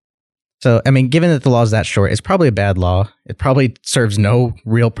 So, I mean, given that the law is that short, it's probably a bad law. It probably serves no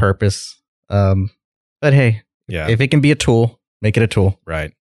real purpose. But hey, if it can be a tool, make it a tool.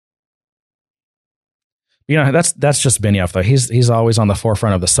 Right. That's just Benioff, though. He's always on the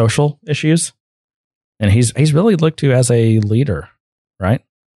forefront of the social issues, and he's really looked to as a leader, right?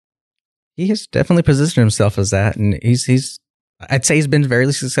 He has definitely positioned himself as that, and I'd say he's been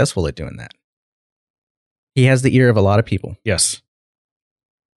very successful at doing that. He has the ear of a lot of people. Yes,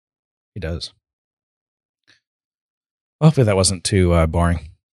 he does. Well, hopefully that wasn't too boring.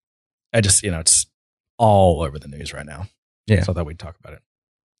 I just, it's all over the news right now. Yeah. So I thought we'd talk about it.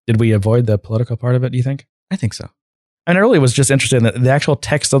 Did we avoid the political part of it, do you think? I think so. And I really was just interested in the actual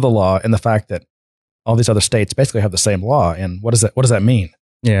text of the law and the fact that all these other states basically have the same law. And what does that mean?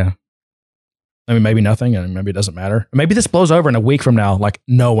 Yeah. I mean, maybe nothing, and maybe it doesn't matter. Maybe this blows over in a week from now, like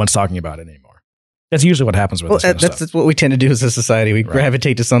no one's talking about it anymore. That's usually what happens with this kind of stuff. That's what we tend to do as a society. We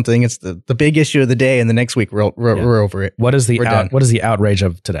gravitate to something. It's the big issue of the day, and the next week we're over it. What is the outrage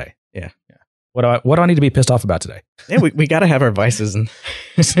of today? Yeah. What do I need to be pissed off about today? Yeah, we got to have our vices and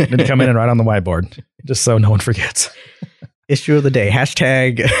need to come in and write on the whiteboard just so no one forgets. Issue of the day.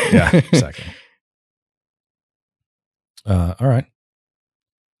 Hashtag. Yeah, exactly. All right.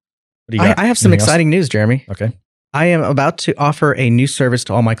 What do you got? I have some exciting news, Jeremy. Okay. I am about to offer a new service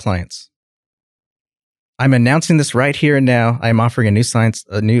to all my clients. I'm announcing this right here and now. I am offering a new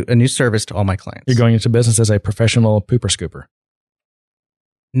service to all my clients. You're going into business as a professional pooper scooper.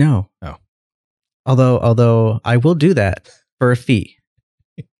 No. Oh. Although I will do that for a fee.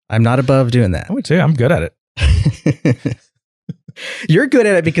 I'm not above doing that. I would too. I'm good at it. You're good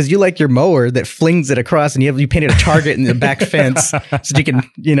at it because you like your mower that flings it across, and you painted a target in the back fence so you can,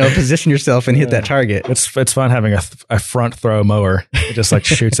 position yourself and hit that target. It's fun having a front throw mower. It just like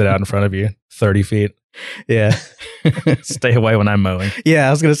shoots it out in front of you 30 feet. Yeah. Stay away when I'm mowing. Yeah,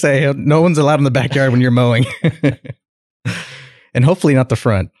 I was going to say, no one's allowed in the backyard when you're mowing. And hopefully not the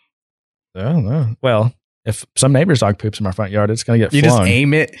front. Oh, no. Well, if some neighbor's dog poops in my front yard, it's going to get flung. Just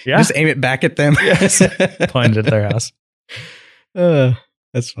aim it. Yeah. Just aim it back at them. Yes. Point it at their house.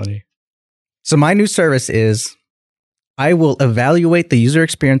 That's funny. So my new service is I will evaluate the user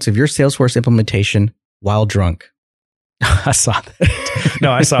experience of your Salesforce implementation while drunk. I saw that.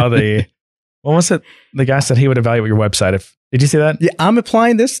 No, I saw what was it? The guy said he would evaluate your website. Did you see that? Yeah, I'm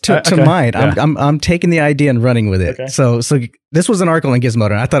applying this to mine. Yeah. I'm taking the idea and running with it. Okay. So this was an article in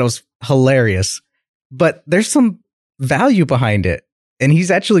Gizmodo, and I thought it was hilarious. But there's some value behind it, and he's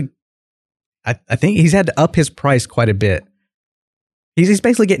actually, I think he's had to up his price quite a bit. He's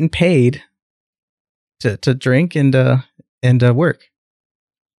basically getting paid to drink and work.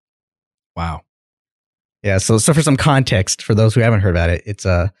 Wow. Yeah. So for some context for those who haven't heard about it, it's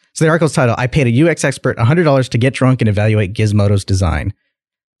so the article's title: "I paid a UX expert $100 to get drunk and evaluate Gizmodo's design."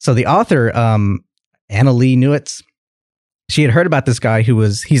 So the author, Anna Lee Newitz, she had heard about this guy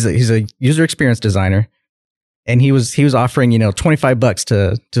he's a user experience designer, and he was offering $25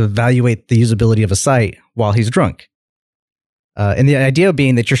 to evaluate the usability of a site while he's drunk. And the idea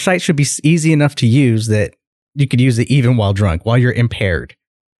being that your site should be easy enough to use that you could use it even while drunk, while you're impaired.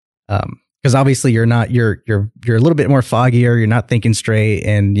 Because obviously you're a little bit more foggier, you're not thinking straight,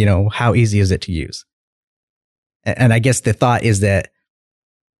 and how easy is it to use? And I guess the thought is that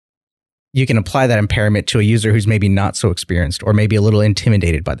you can apply that impairment to a user who's maybe not so experienced or maybe a little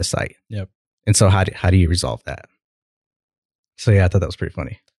intimidated by the site. Yep. And so how do you resolve that? So yeah, I thought that was pretty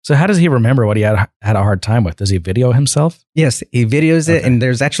funny. So how does he remember what he had a hard time with? Does he video himself? Yes, he videos it, and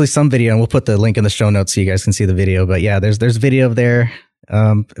there's actually some video, and we'll put the link in the show notes so you guys can see the video. But yeah, there's video of there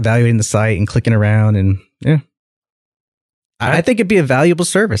evaluating the site and clicking around, and yeah, I think it'd be a valuable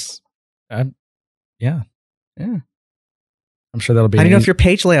service. Yeah. I'm sure that'll be. How do you know if your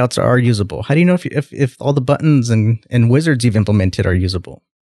page layouts are usable? How do you know if all the buttons and wizards you've implemented are usable?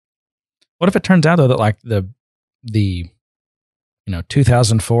 What if it turns out though that like the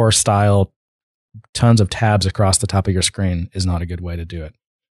 2004 style tons of tabs across the top of your screen is not a good way to do it?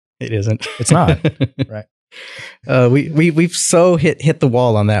 It isn't. It's not. Right. We've so hit the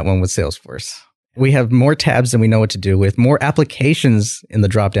wall on that one with Salesforce. We have more tabs than we know what to do with, more applications in the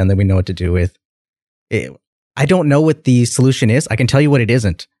dropdown than we know what to do with. I don't know what the solution is. I can tell you what it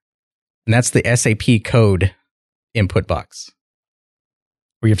isn't. And that's the SAP code input box.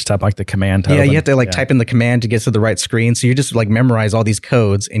 Where you have to type like the command. Yeah, you have to type in the command to get to the right screen. So you just like memorize all these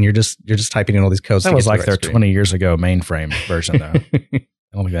codes, and you're just typing in all these codes. That was like their 20 years ago mainframe version, though. I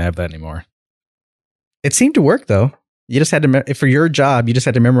don't think they have that anymore. It seemed to work though. You just had to for your job, you just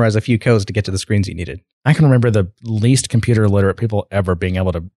had to memorize a few codes to get to the screens you needed. I can remember the least computer literate people ever being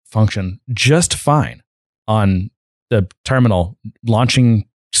able to function just fine on the terminal, launching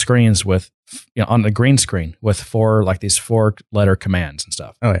screens with on the green screen with these 4-letter commands and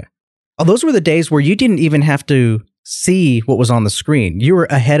stuff. Oh yeah. Oh, those were the days where you didn't even have to see what was on the screen. You were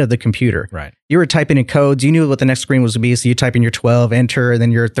ahead of the computer. Right. You were typing in codes. You knew what the next screen was going to be. So you type in your 12, enter, and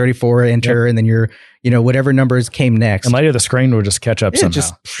then your 34, enter, and then your, whatever numbers came next. And later the screen would just catch up somehow.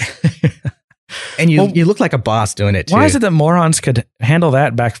 And you look like a boss doing it too. Why is it that morons could handle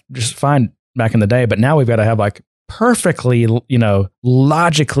that just fine back in the day, but now we've got to have like perfectly,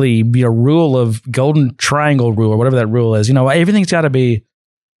 logically be a rule of golden triangle rule or whatever that rule is. Everything's got to be.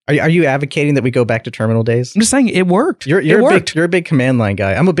 Are you advocating that we go back to terminal days? I'm just saying it worked. You're a big command line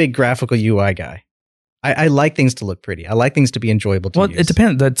guy. I'm a big graphical UI guy. I like things to look pretty. I like things to be enjoyable to use. Well, it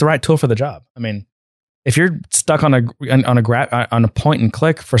depends. That's the right tool for the job. I mean, if you're stuck on a point and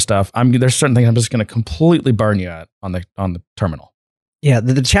click for stuff, there's certain things I'm just going to completely burn you at on the terminal. Yeah,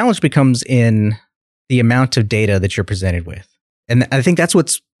 the challenge becomes in the amount of data that you're presented with, and I think that's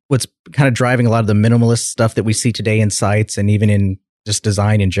what's kind of driving a lot of the minimalist stuff that we see today in sites and even in just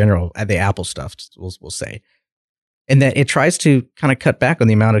design in general, the Apple stuff, we'll say. And that it tries to kind of cut back on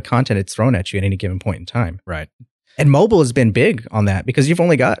the amount of content it's thrown at you at any given point in time. Right. And mobile has been big on that because you've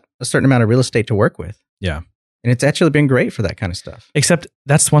only got a certain amount of real estate to work with. Yeah. And it's actually been great for that kind of stuff. Except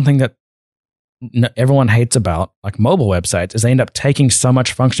that's one thing that everyone hates about like mobile websites is they end up taking so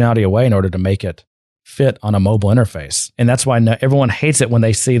much functionality away in order to make it fit on a mobile interface. And that's why everyone hates it when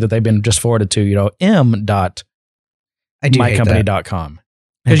they see that they've been just forwarded to, mycompany.com.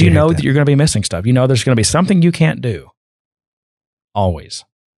 Because that you're going to be missing stuff. There's going to be something you can't do. Always.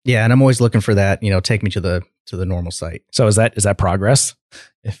 Yeah, and I'm always looking for that, take me to the normal site. So is that progress?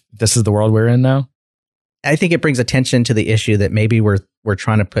 If this is the world we're in now? I think it brings attention to the issue that maybe we're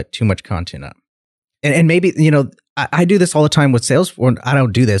trying to put too much content up. And maybe, I do this all the time with Salesforce. I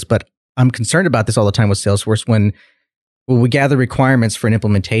don't do this, but I'm concerned about this all the time with Salesforce when we gather requirements for an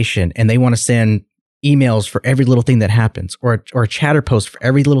implementation and they want to send emails for every little thing that happens or a chatter post for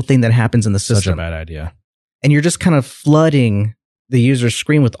every little thing that happens in the system. Such a bad idea. And you're just kind of flooding the user's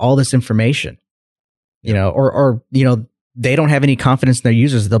screen with all this information, or they don't have any confidence in their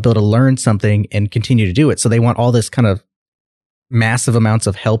users that they'll be able to learn something and continue to do it. So they want all this kind of massive amounts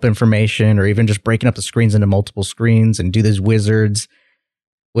of help information or even just breaking up the screens into multiple screens and do these wizards,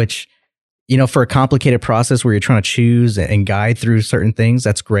 which, for a complicated process where you're trying to choose and guide through certain things,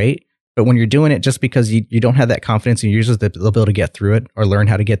 that's great. But when you're doing it just because you don't have that confidence in your users that they'll be able to get through it or learn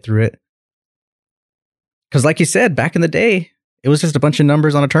how to get through it. Because like you said, back in the day, it was just a bunch of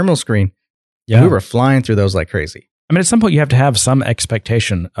numbers on a terminal screen. Yeah. We were flying through those like crazy. I mean, at some point you have to have some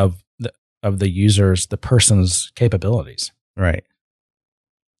expectation of the user's, the person's capabilities. Right.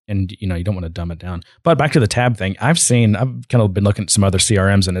 And, you don't want to dumb it down. But back to the tab thing, I've kind of been looking at some other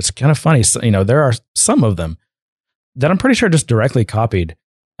CRMs and it's kind of funny. So, there are some of them that I'm pretty sure just directly copied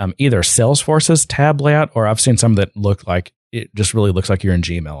either Salesforce's tab layout, or I've seen some that look like it just really looks like you're in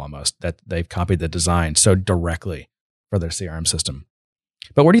Gmail almost, that they've copied the design so directly for their CRM system.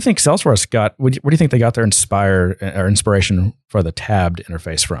 But where do you think Salesforce got, where do you think they got their inspiration for the tabbed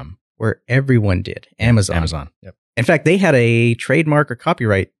interface from? Where everyone did. Amazon. Yep. In fact, they had a trademark or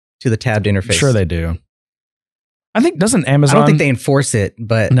copyright to the tabbed interface. Sure they do. I think, doesn't Amazon... I don't think they enforce it,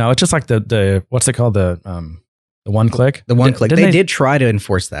 but... No, it's just like the what's it called? The one click? The one click. They did try to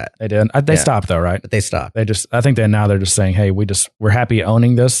enforce that. They did. They stopped though, right? But they stopped. I think now they're just saying, hey, we're happy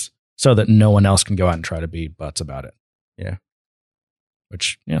owning this so that no one else can go out and try to be butts about it. Yeah.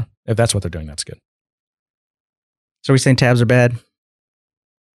 Which, if that's what they're doing, that's good. So are we saying tabs are bad?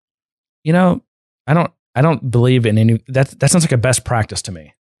 I don't believe in any, that sounds like a best practice to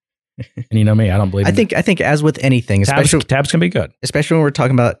me. And you know me, I don't believe I think as with anything, tabs can be good. Especially when we're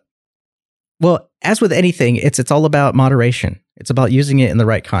talking about, well, as with anything, it's all about moderation. It's about using it in the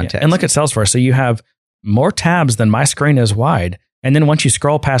right context. Yeah. And look at Salesforce. So you have more tabs than my screen is wide. And then once you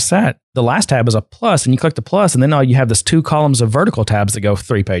scroll past that, the last tab is a plus, and you click the plus, and then you have this 2 columns of vertical tabs that go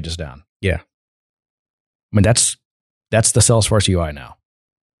 3 pages down. Yeah. I mean, that's the Salesforce UI now.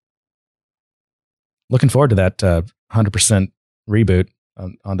 Looking forward to that 100% reboot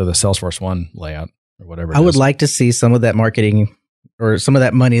onto the Salesforce 1 layout or whatever it is. I would like to see some of that marketing or some of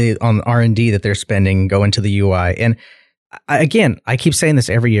that money on R&D that they're spending go into the UI. And I keep saying this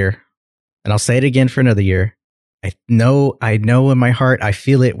every year, and I'll say it again for another year. I know in my heart, I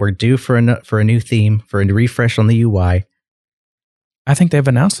feel it. We're due for a new theme, for a new refresh on the UI. I think they've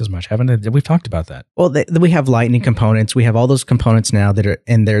announced as much, haven't they? We've talked about that. Well, we have Lightning components. We have all those components now that are,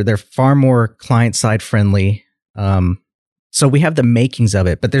 and they're far more client side friendly. So we have the makings of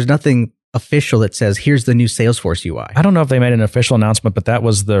it, but there's nothing official that says here's the new Salesforce UI. I don't know if they made an official announcement, but that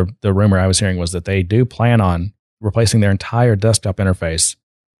was the rumor I was hearing, was that they do plan on replacing their entire desktop interface,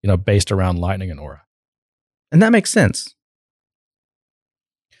 based around Lightning and Aura. And that makes sense.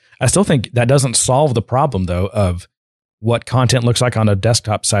 I still think that doesn't solve the problem, though, of what content looks like on a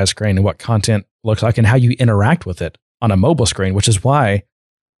desktop size screen and what content looks like and how you interact with it on a mobile screen, which is why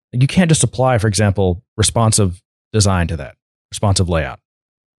you can't just apply, for example, responsive design to that, responsive layout.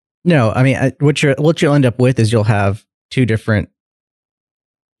 No, I mean, what you'll end up with is you'll have two different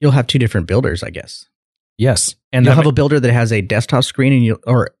builders, I guess. Yes. And you'll have a builder that has a desktop screen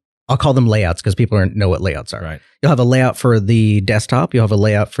or I'll call them layouts because people don't know what layouts are. Right. You'll have a layout for the desktop, you'll have a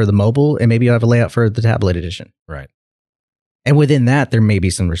layout for the mobile, and maybe you'll have a layout for the tablet edition. Right. And within that, there may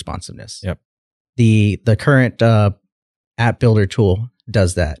be some responsiveness. Yep. The current app builder tool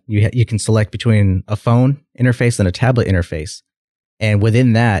does that. You can select between a phone interface and a tablet interface. And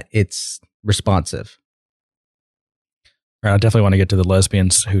within that, it's responsive. I definitely want to get to the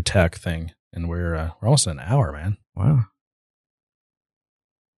lesbians who tech thing. And we're almost an hour, man. Wow.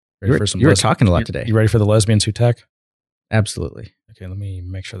 Ready for some you were talking a lot today. You ready for the lesbians who tech? Absolutely. Okay, let me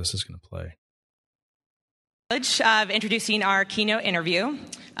make sure this is going to play. Of introducing our keynote interview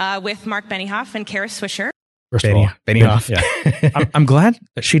with Mark Benioff and Kara Swisher. First of all, Benioff. Yeah. I'm glad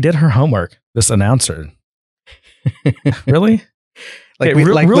that she did her homework, this announcer. Really?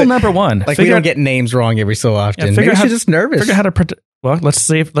 Rule number one. Like we don't get names wrong every so often. Maybe she's just nervous. Figure out how to well, let's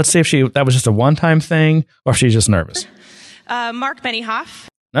see if that was just a one-time thing or if she's just nervous. Mark Benioff.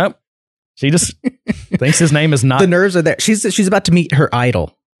 Nope. She just thinks his name is not. The nerves are there. She's about to meet her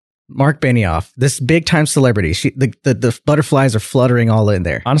idol, Mark Benioff, this big time celebrity. The butterflies are fluttering all in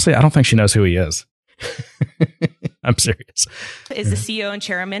there. Honestly, I don't think she knows who he is. I'm serious. Is the CEO and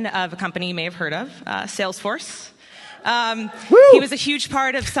chairman of a company you may have heard of, Salesforce. Woo! He was a huge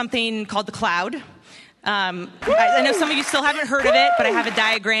part of something called the cloud. I know some of you still haven't heard of it, but I have a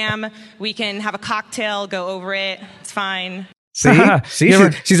diagram. We can have a cocktail, go over it. It's fine. See,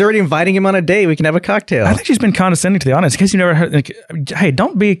 she's already inviting him on a date. We can have a cocktail. I think she's been condescending to the audience. In case you never heard, hey,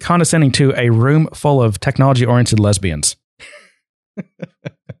 don't be condescending to a room full of technology-oriented lesbians. In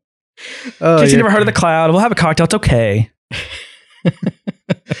case you never heard of the cloud, we'll have a cocktail. It's okay.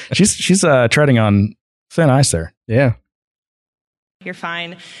 She's treading on thin ice there. Yeah. You're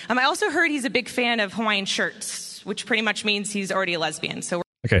fine. I also heard he's a big fan of Hawaiian shirts, which pretty much means he's already a lesbian. So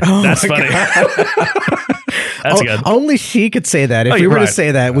okay, that's funny. That's good. Only she could say that. If we were to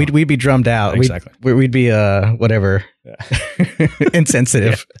say that, we'd be drummed out. Exactly. We'd be whatever. Yeah.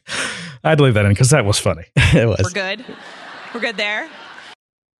 Insensitive. Yeah. I'd leave that in because that was funny. It was. We're good there.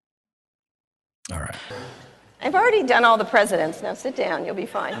 All right. I've already done all the presidents. Now sit down. You'll be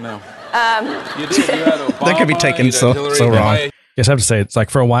fine. I know. You did. You had Obama, that could be taken so wrong. Yes, I have to say, it's like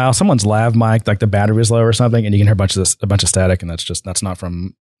for a while, someone's lav mic, like the battery was low or something, and you can hear a bunch of static, and that's just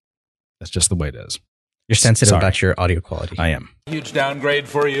the way it is. You're sensitive about your audio quality. I am. Huge downgrade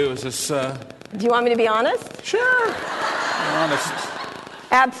for you. Is this? Do you want me to be honest? Sure. Honest.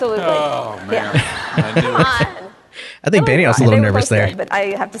 Absolutely. Oh man. Yeah. Come on. I think Benioff's a little nervous there. Good, but I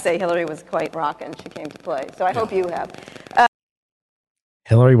have to say Hillary was quite rocking. She came to play, so I hope you have.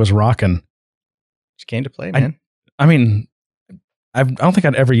 Hillary was rocking. She came to play, man. I mean, I don't think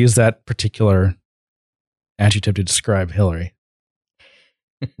I'd ever use that particular adjective to describe Hillary.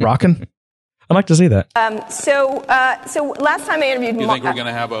 Rockin'? I'd like to see that. So last time I interviewed You think we're going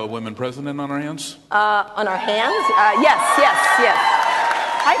to have a women president on our hands? On our hands? Yes.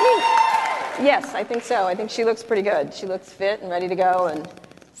 I mean, yes, I think so. I think she looks pretty good. She looks fit and ready to go and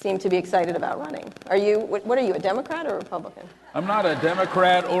seemed to be excited about running. Are you, what are you, a Democrat or a Republican? I'm not a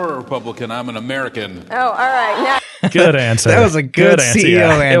Democrat or a Republican. I'm an American. Oh, all right. Now, good answer. That was a good CEO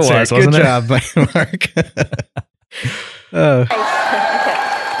answer. It was, good job, Mark. Oh. Okay.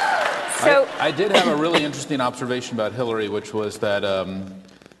 So I did have a really interesting observation about Hillary, which was that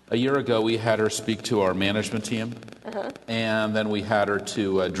a year ago we had her speak to our management team, and then we had her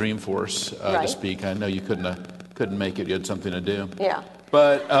to Dreamforce to speak. I know you couldn't make it. You had something to do. Yeah.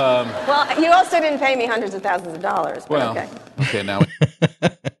 But well, you also didn't pay me hundreds of thousands of dollars. But well, okay now.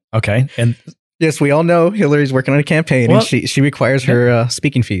 Okay, and yes, we all know Hillary's working on a campaign, and she requires her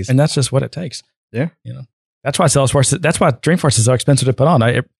speaking fees, and that's just what it takes. Yeah, that's why Dreamforce is so expensive to put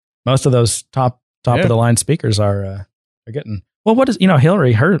on. Most of those top of the line speakers are getting. Well, what is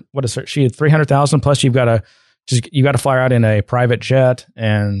Hillary? She had 300,000 plus. You got to fly her out in a private jet,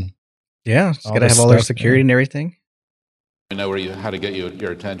 and she's got to have all her security and everything. I know how to get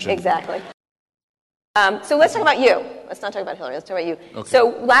your attention. Exactly. So let's talk about you. Let's not talk about Hillary. Let's talk about you. Okay. So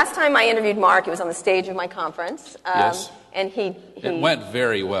last time I interviewed Mark, it was on the stage of my conference. Yes. And he it went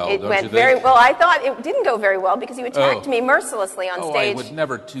very well. It went very well. I thought it didn't go very well because you attacked me mercilessly on stage I would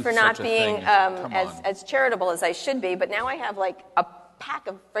never do for such not a being thing. as charitable as I should be. But now I have like a pack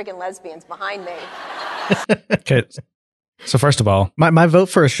of friggin' lesbians behind me. Okay. So first of all, my vote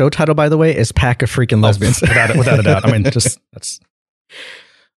for a show title, by the way, is Pack of Freaking Lesbians. without a doubt. I mean, that's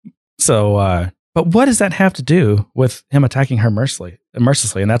so. But what does that have to do with him attacking her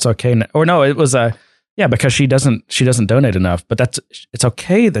mercilessly? And that's okay. Or no, it was because she doesn't donate enough. But it's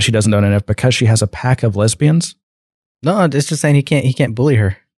okay that she doesn't donate enough because she has a pack of lesbians. No, it's just saying he can't bully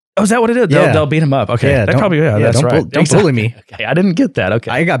her. Oh, is that what it is? Yeah. They'll beat him up. Okay, Yeah, that's right. Don't bully me. Okay, I didn't get that. Okay,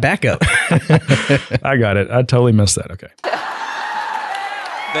 I got backup. I got it. I totally missed that. Okay.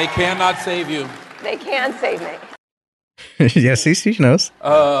 They cannot save you. They can save me. Yes, she knows.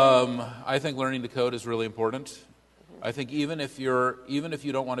 I think learning to code is really important. I think even if you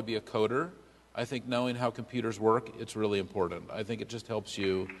don't want to be a coder, I think knowing how computers work, it's really important. I think it just helps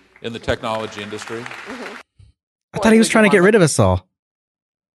you in the technology industry. I thought he was trying to get rid of us all.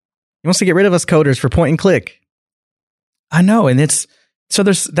 He wants to get rid of us coders for point and click. I know, and that's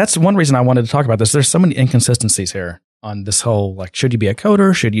one reason I wanted to talk about this. There's so many inconsistencies here on this whole, like, should you be a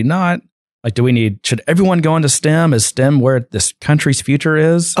coder? Should you not? Like, should everyone go into STEM? Is STEM where this country's future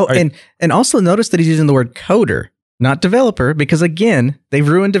is? Oh, and also notice that he's using the word coder, not developer, because again, they've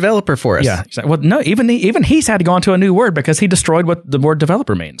ruined developer for us. Yeah. Well, no, even he's had to go into a new word because he destroyed what the word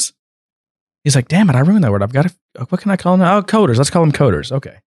developer means. He's like, damn it, I ruined that word. What can I call them? Oh, coders. Let's call them coders.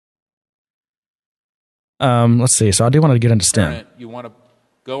 Okay. Let's see. So I do want to get into STEM. You want to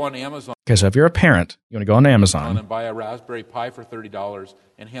go on Amazon. Okay, so if you're a parent, you want to go on Amazon and buy a Raspberry Pi for $30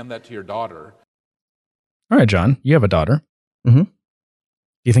 and hand that to your daughter. All right, John, you have a daughter. Mm-hmm. Do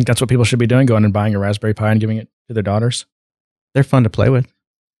you think that's what people should be doing? Going and buying a Raspberry Pi and giving it to their daughters? They're fun to play with.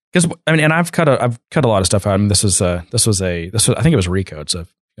 Because and I've cut a lot of stuff out. I mean, this was I think it was Recode. So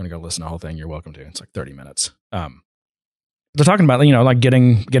if you're gonna go listen to the whole thing, you're welcome to. It's like 30 minutes. They're talking about, like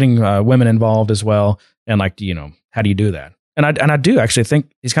getting women involved as well, and like, how do you do that? And I do actually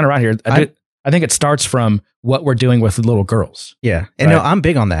think he's kind of right here. I think it starts from what we're doing with little girls. Yeah, and right? no, I'm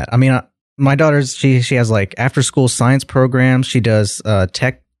big on that. I mean, my daughter's she has like after school science programs. She does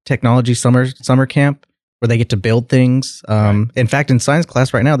technology summer camp where they get to build things. Right. In fact, in science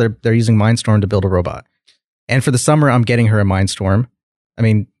class right now, they're using Mindstorm to build a robot. And for the summer, I'm getting her a Mindstorm. I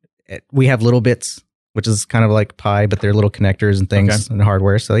mean, we have little bits, which is kind of like Pi, but they're little connectors and things and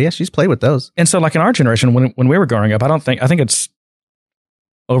hardware. So yeah, she's played with those. And so, like in our generation, when we were growing up, I think it's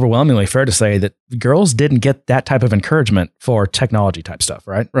overwhelmingly fair to say that girls didn't get that type of encouragement for technology type stuff,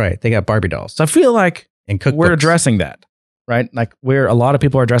 right? Right. They got Barbie dolls. So I feel like we're addressing that, right? Like a lot of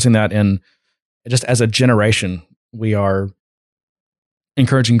people are addressing that, and just as a generation, we are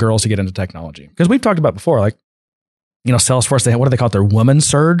encouraging girls to get into technology. Because we've talked about before, like, Salesforce, what do they call it? Their woman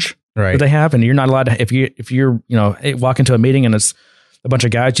surge right. that they have. And you're not allowed to, if you're, walk into a meeting and it's a bunch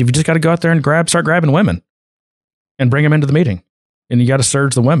of guys, you've just got to go out there and start grabbing women and bring them into the meeting. And you got to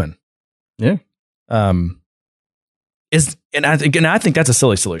surge the women. Yeah. I think that's a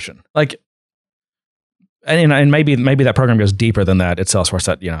silly solution. Like, and maybe that program goes deeper than that. It's Salesforce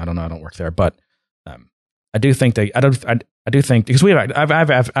that, I don't know. I don't work there, but I do think I do think, because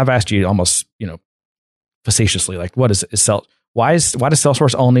I've asked you almost, facetiously, like, why does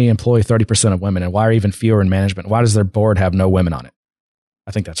Salesforce only employ 30% of women, and why are even fewer in management? Why does their board have no women on it?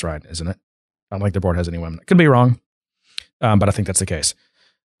 I think that's right, isn't it? I don't think their board has any women. Could be wrong, but I think that's the case.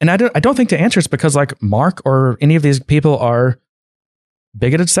 And I don't think the answer is because like Mark or any of these people are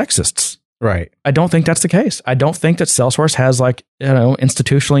bigoted sexists. Right. I don't think that's the case. I don't think that Salesforce has like,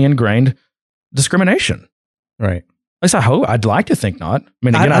 institutionally ingrained discrimination. Right. At least I'd like to think not. I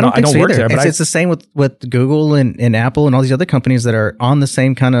mean, again, I don't work either. there, but it's the same with Google and Apple and all these other companies that are on the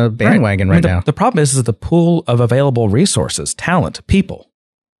same kind of bandwagon right now. The problem is the pool of available resources, talent, people,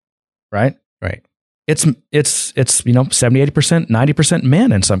 right? Right. It's 70, 80%, 90%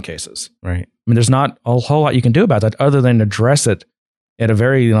 men in some cases. Right. I mean, there's not a whole lot you can do about that other than address it at a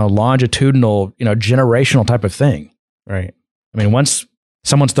very, longitudinal, generational type of thing. Right. I mean, once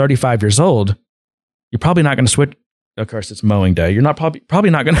someone's 35 years old, you're probably not going to switch. Of course, it's mowing day. You're not probably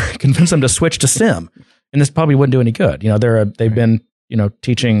not going to convince them to switch to STEM, and this probably wouldn't do any good. They've been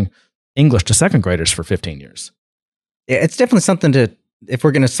teaching English to second graders for 15 years. Yeah, it's definitely something to. If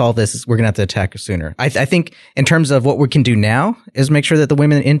we're going to solve this, we're going to have to attack it sooner. I think in terms of what we can do now is make sure that the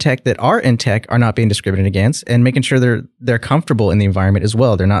women in tech that are in tech are not being discriminated against, and making sure they're comfortable in the environment as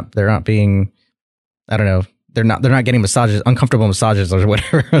well. They're not being, I don't know. They're not getting uncomfortable massages or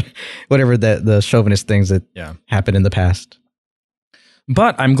whatever the chauvinist things that happened in the past.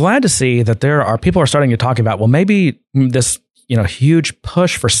 But I'm glad to see that there are people are starting to talk about, well, maybe this, huge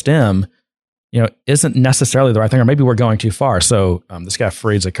push for STEM, isn't necessarily the right thing, or maybe we're going too far. So this guy,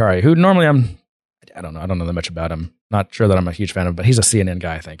 Fareed Zakaria, who normally I don't know that much about him. Not sure that I'm a huge fan of, but he's a CNN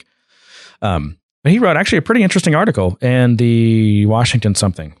guy, I think. But he wrote actually a pretty interesting article in the Washington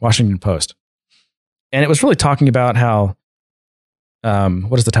Post. And it was really talking about how,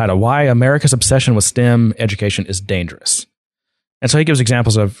 what is the title? Why America's obsession with STEM education is dangerous. And so he gives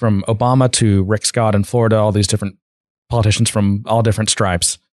examples of from Obama to Rick Scott in Florida, all these different politicians from all different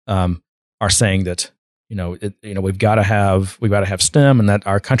stripes are saying that, we've got to have STEM and that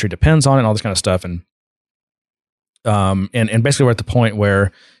our country depends on it and all this kind of stuff. And basically we're at the point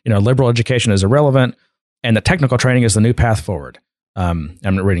where, liberal education is irrelevant and the technical training is the new path forward. I'm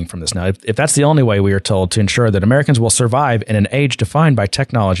reading from this now. If that's the only way, we are told, to ensure that Americans will survive in an age defined by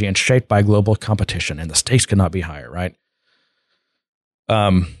technology and shaped by global competition, and the stakes could not be higher, right?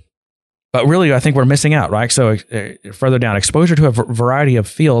 But really, I think we're missing out, right? So further down, exposure to a variety of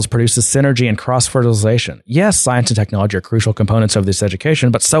fields produces synergy and cross-fertilization. Yes, science and technology are crucial components of this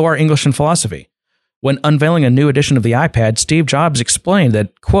education, but so are English and philosophy. When unveiling a new edition of the iPad, Steve Jobs explained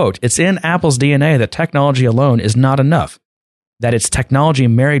that, quote, it's in Apple's DNA that technology alone is not enough, that it's technology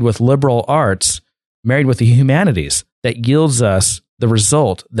married with liberal arts, married with the humanities, that yields us the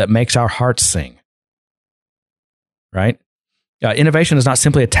result that makes our hearts sing. Right? Innovation is not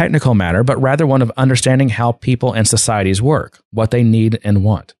simply a technical matter, but rather one of understanding how people and societies work, what they need and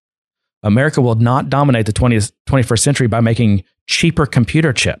want. America will not dominate the 21st century by making cheaper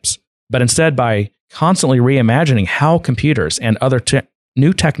computer chips, but instead by constantly reimagining how computers and other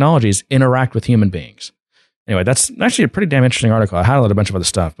new technologies interact with human beings. Anyway, that's actually a pretty damn interesting article. I highlighted a bunch of other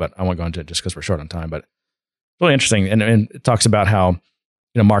stuff, but I won't go into it just because we're short on time. But it's really interesting. And it talks about how,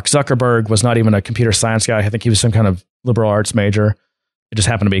 Mark Zuckerberg was not even a computer science guy. I think he was some kind of liberal arts major. It just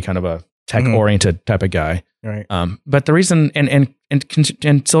happened to be kind of a tech-oriented type of guy. Right. But the reason, and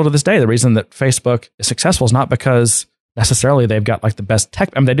still to this day, the reason that Facebook is successful is not because necessarily they've got like the best tech.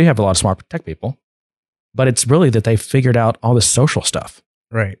 I mean, they do have a lot of smart tech people, but it's really that they've figured out all this social stuff.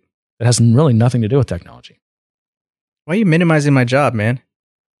 Right. That has really nothing to do with technology. Why are you minimizing my job, man?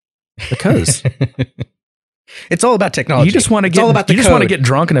 Because it's all about technology. You just want to get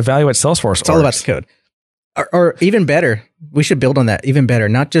drunk and evaluate Salesforce. It's all about the code. Or even better, we should build on that. Even better,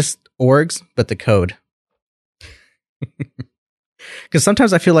 not just orgs, but the code. Because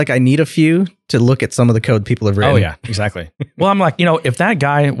sometimes I feel like I need a few to look at some of the code people have written. Oh, yeah, exactly. Well, I'm like, if that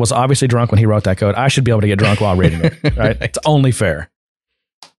guy was obviously drunk when he wrote that code, I should be able to get drunk while reading it, right? Right. It's only fair.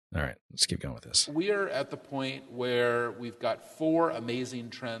 All right, let's keep going with this. We are at the point where we've got 4 amazing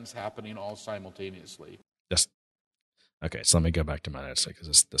trends happening all simultaneously. Okay, so let me go back to my notes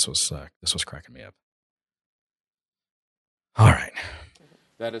because this was cracking me up. All right.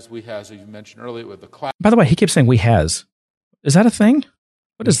 That is, we has, as you mentioned earlier, with the cloud. By the way, he keeps saying we has. Is that a thing?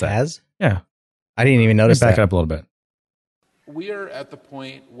 What is that? Has? Yeah. I didn't even notice that. Back it up a little bit. We are at the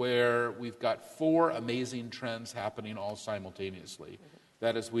point where we've got 4 amazing trends happening all simultaneously.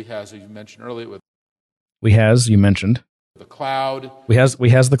 That is, we has, as you mentioned earlier, with you mentioned the cloud. We has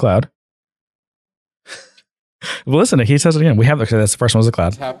the cloud. Well, listen, he says it again. That's the first one was the cloud.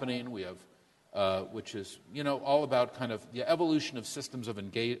 It's happening. We have, which is all about kind of the evolution of systems of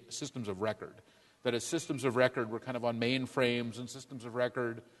record. That is, systems of record. We're kind of on mainframes, and systems of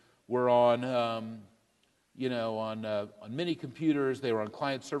record. We're on, on mini computers. They were on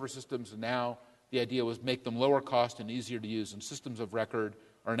client server systems, and now the idea was make them lower cost and easier to use. And systems of record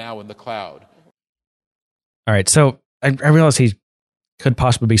are now in the cloud. All right, so I realize he could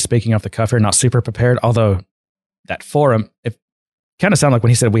possibly be speaking off the cuff here, not super prepared. Although that forum, it kind of sounded like when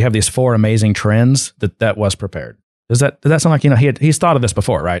he said we have these 4 amazing trends, that was prepared. Does that sound like he's thought of this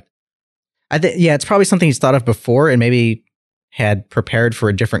before, right? Yeah, it's probably something he's thought of before and maybe had prepared for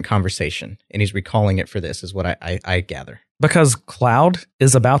a different conversation, and he's recalling it for this, is what I gather. Because cloud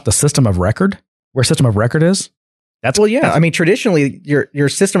is about the system of record, where system of record is. I mean, traditionally, your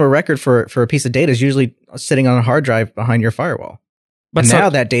system of record for a piece of data is usually sitting on a hard drive behind your firewall. But now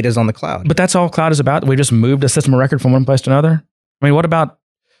that data is on the cloud. But that's all cloud is about. We just moved a system of record from one place to another. I mean, what about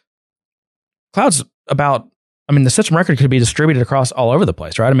cloud's about? I mean, the system of record could be distributed across all over the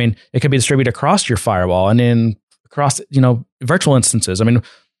place, right? I mean, it could be distributed across your firewall and then across, virtual instances. I mean,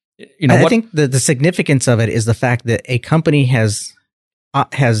 I think the significance of it is the fact that a company has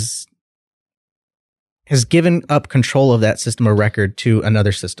given up control of that system of record to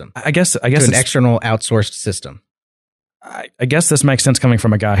another system. I guess to an external outsourced system. I guess this makes sense coming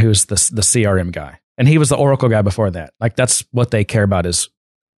from a guy who's the CRM guy, and he was the Oracle guy before that. Like, that's what they care about, is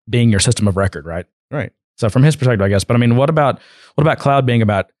being your system of record, right? Right. So from his perspective, I guess. But I mean, what about cloud being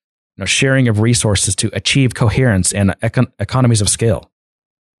about sharing of resources to achieve coherence and economies of scale,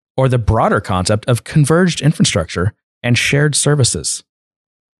 or the broader concept of converged infrastructure and shared services?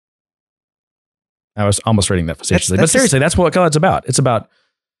 I was almost reading that facetiously, but seriously, that's what cloud's about. It's about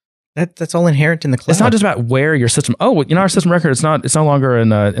That's all inherent in the cloud. It's not just about where your system. Oh, our system record. It's not. It's no longer in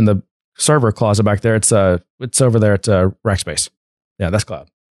the server closet back there. It's over there at Rackspace. Yeah, that's cloud.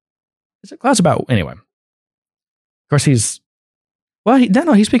 Cloud's about anyway. Of course, he's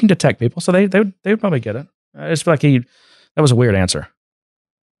speaking to tech people, so they would probably get it. I just feel like that was a weird answer.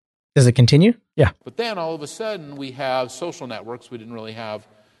 Does it continue? Yeah. But then all of a sudden we have social networks. We didn't really have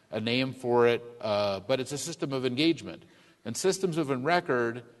a name for it, but it's a system of engagement. And systems of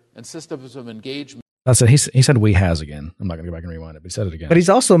record and systems of engagement. That's it. He said "we has" again. I'm not going to go back and rewind it, but he said it again. But he's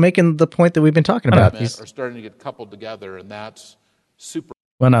also making the point that we've been talking about. Are starting to get coupled together, and that's super.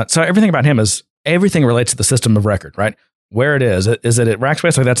 Well, so everything about him is everything relates to the system of record, right? Where it is. Is it at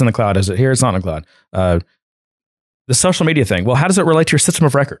Rackspace? Like that's in the cloud. Is it here? It's not in the cloud. The social media thing. Well, how does it relate to your system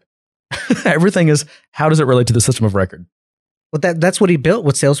of record? Everything is, how does it relate to the system of record? Well, that's what he built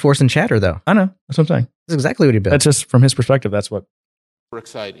with Salesforce and Chatter, though. I know. That's what I'm saying. That's exactly what he built. That's just from his perspective. That's what.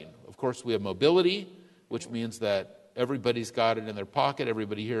 Exciting. Of course, we have mobility, which means that everybody's got it in their pocket.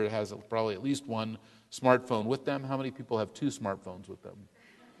 Everybody here has probably at least one smartphone with them. How many people have two smartphones with them?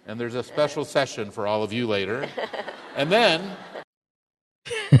 And there's a special session for all of you later. And then.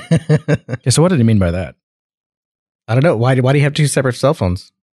 Okay, so what did he mean by that? I don't know. Why do you have two separate cell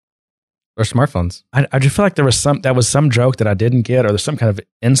phones or smartphones? I just feel like there was some joke that I didn't get, or there's some kind of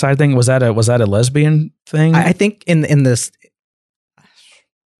inside thing. Was that a lesbian thing? I think in this,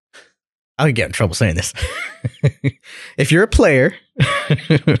 I'll get in trouble saying this. If you're a player,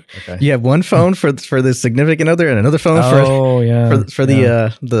 okay. You have one phone for the significant other and another phone for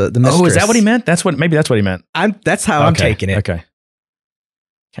the mistress. Oh, is that what he meant? Maybe that's what he meant. That's how I'm taking it. Okay.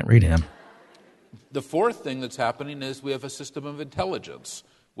 Can't read him. The fourth thing that's happening is we have a system of intelligence,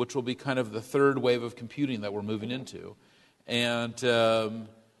 which will be kind of the third wave of computing that we're moving into. And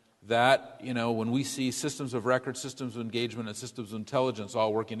that, when we see systems of record, systems of engagement, and systems of intelligence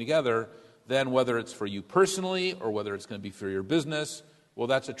all working together, then whether it's for you personally or whether it's going to be for your business, well,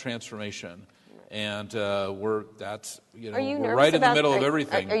 that's a transformation. And we're right in the middle of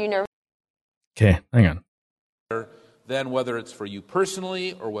everything. Are you nervous? Okay, hang on. Then whether it's for you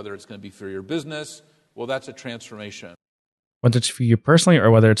personally or whether it's going to be for your business, well, that's a transformation. Whether it's for you personally or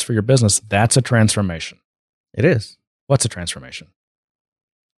whether it's for your business, that's a transformation. It is. What's a transformation?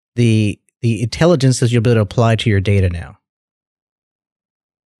 The intelligence that you'll be able to apply to your data now.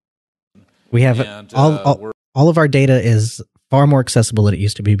 We have all of our data is far more accessible than it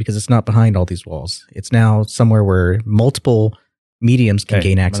used to be because it's not behind all these walls. It's now somewhere where multiple mediums can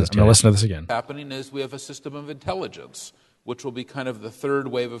gain access to it. Listen to this again. What's happening is we have a system of intelligence, which will be kind of the third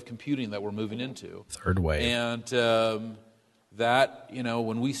wave of computing that we're moving into. Third wave. And that,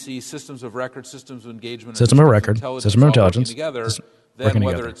 when we see systems of record, systems of engagement, system of record, system of intelligence together, then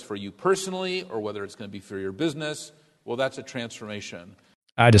whether it's for you personally or whether it's going to be for your business, well, that's a transformation.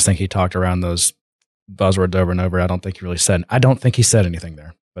 I just think he talked around those buzzwords over and over. I don't think he said anything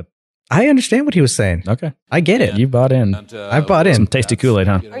there. But I understand what he was saying. Okay. I get it. You bought in. I bought in. Some tasty Kool-Aid,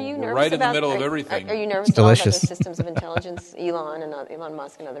 huh? Are you nervous right in the middle of everything. Are you nervous about the systems of intelligence, Elon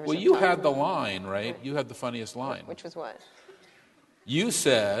Musk and others? Well, you had the line, right? You had the funniest line. Which was what? You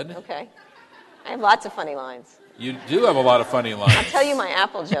said... Okay. I have lots of funny lines. You do have a lot of funny lines. I'll tell you my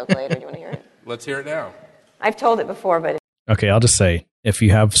Apple joke later. Do you want to hear it? Let's hear it now. I've told it before, but... Okay, I'll just say, if you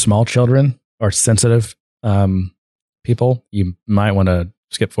have small children or sensitive people, you might want to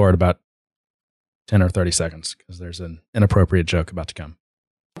skip forward about 10 or 30 seconds because there's an inappropriate joke about to come.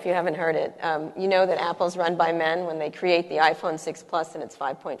 If you haven't heard it, you know that Apple's run by men when they create the iPhone 6 Plus and it's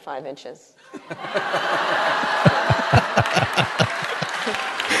 5.5 inches.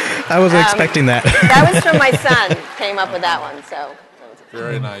 I wasn't expecting that. That was from my son. Came up with that one. So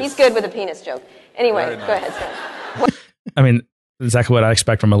very nice. He's good with a penis joke. Anyway, nice. Go ahead, son. I mean, exactly what I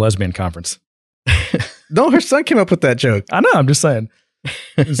expect from a lesbian conference. No, her son came up with that joke. I know. I'm just saying.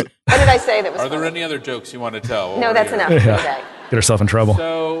 What did I say that was Are there funny? any other jokes you want to tell? No, that's enough for today. Get herself in trouble.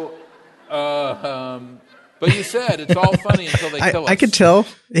 So, but you said it's all funny until they kill us. I could tell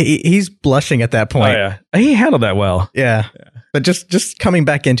he's blushing at that point. Oh, yeah. He handled that well. Yeah. But just coming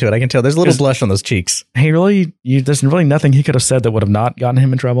back into it, I can tell there's a little blush on those cheeks. There's really nothing he could have said that would have not gotten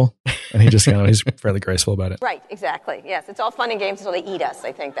him in trouble. And he just, he's fairly graceful about it. Right, exactly. Yes, it's all fun and games until they eat us.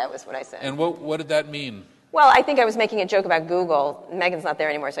 I think that was what I said. And what did that mean? Well, I think I was making a joke about Google. Megan's not there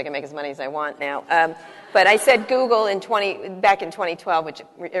anymore, so I can make as money as I want now. But I said Google back in 2012, which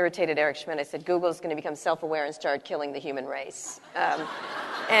irritated Eric Schmidt. I said Google's going to become self-aware and start killing the human race.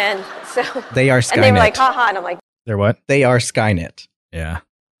 And so they are Skynet. And they were like, ha ha, and I'm like, they're what? They are Skynet. Yeah.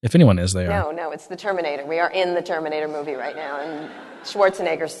 If anyone is, they are. No, it's the Terminator. We are in the Terminator movie right now, and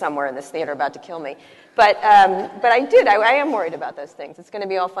Schwarzenegger's somewhere in this theater about to kill me. But I am worried about those things. It's going to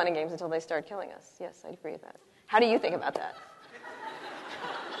be all fun and games until they start killing us. Yes, I agree with that. How do you think about that?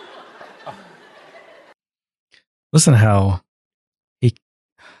 Listen how he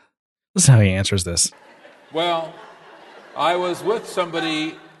answers this. Well, I was with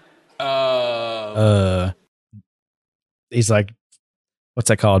somebody. He's like, what's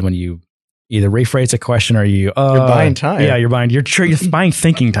that called when you either rephrase a question or you're buying time. Yeah, you're buying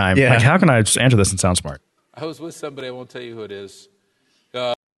thinking time. Yeah. Like, how can I just answer this and sound smart? I was with somebody. I won't tell you who it is.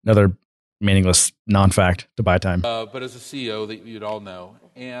 Another meaningless non-fact to buy time. But as a CEO that you'd all know,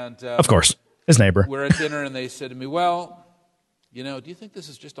 and of course, his neighbor. We're at dinner, and they said to me, "Well, do you think this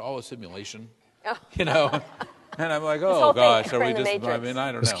is just all a simulation?" Oh. And I'm like, whole "Oh thing, gosh, are we in the just?" Matrix. I mean,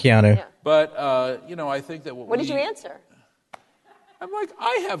 I don't It's know. Keanu. Yeah. But I think that What did you answer? I'm like,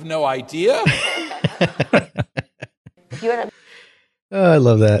 I have no idea. If you had Oh, I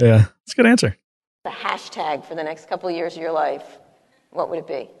love that. Yeah, it's a good answer. a hashtag for the next couple of years of your life, what would it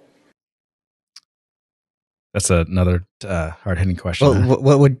be? That's another hard-hitting question.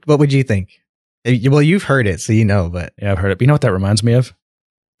 Well, what would you think? Well, you've heard it, so you know. But Yeah, I've heard it. But you know what that reminds me of?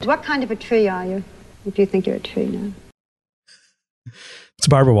 What kind of a tree are you, if you think you're a tree now? It's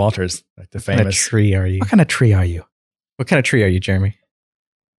Barbara Walters, like the what kind of famous. tree are you? What kind of tree are you? What kind of tree are you, Jeremy?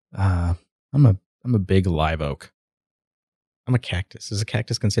 I'm a big live oak. I'm a cactus. Is a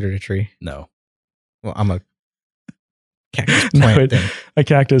cactus considered a tree? No, Well, I'm a cactus no, plant. then. a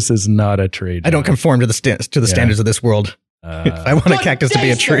cactus is not a tree. I don't conform to the standards of this world. If I want a cactus to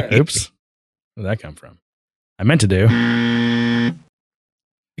be a tree. Oops, where'd that come from? I meant to do. A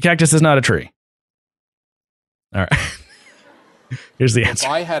cactus is not a tree. All right. Here's the If answer.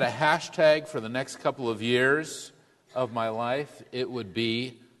 I had a hashtag for the next couple of years of my life, it would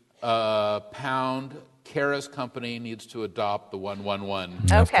be pound. Kara's company needs to adopt the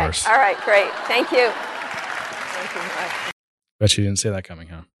 111. Of Okay. course. All right, great. Thank you. Thank you. Bye. Bet you didn't see that coming,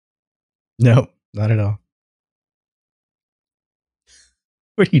 huh? No, not at all.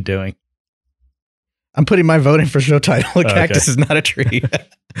 What are you doing? I'm putting my vote in for show title. A okay. cactus is not a tree.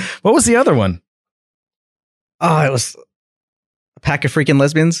 What was the other one? Oh, it was a pack of freaking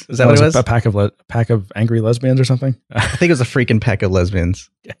lesbians. Is that what it was? A pack of angry lesbians or something? I think it was a freaking pack of lesbians.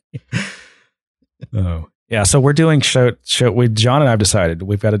 Oh, yeah. So we're doing show. John and I have decided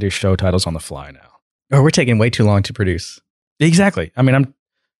we've got to do show titles on the fly now. Oh, we're taking way too long to produce. Exactly. I mean,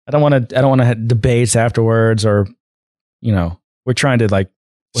 I don't want to have debates afterwards, or we're trying to like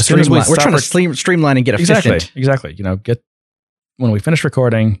as soon as we We're trying to streamline and get efficient. Exactly. Get when we finish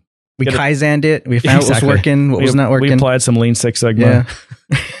recording, We Kaizened it. We found what was working, what was not working. We applied some Lean Six Sigma. Yeah.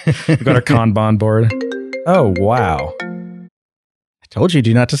 We got our Kanban board. Oh wow! I told you,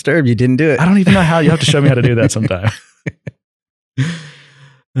 do not disturb. You didn't do it. I don't even know how. You have to show me how to do that sometime.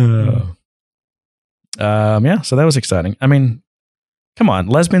 Yeah. So that was exciting. I mean, come on,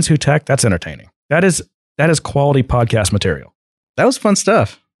 lesbians who tech. That's entertaining. That is quality podcast material. That was fun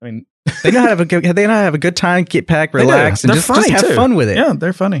stuff. I mean, They know how to have a good time, get back, they do. relax, and They're just funny, have too. fun with it. Yeah,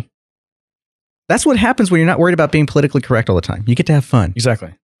 they're funny. That's what happens when you're not worried about being politically correct all the time. You get to have fun.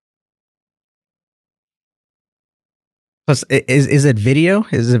 Exactly. Plus, is it video?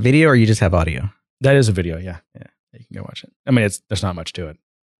 Is it video or you just have audio? That is a video. Yeah. You can go watch it. I mean, there's not much to it.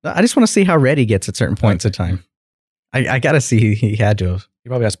 I just want to see how red he gets at certain points of time. I got to see he had to have. He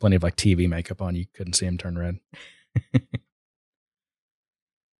probably has plenty of like TV makeup on. You couldn't see him turn red.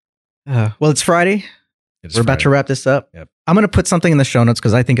 Well, it's Friday. We're about to wrap this up. Yep. I'm going to put something in the show notes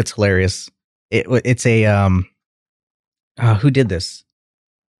because I think it's hilarious. It's a who did this?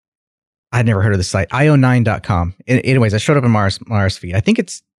 I'd never heard of the site. io9.com. Anyways, I showed up in Mars feed. I think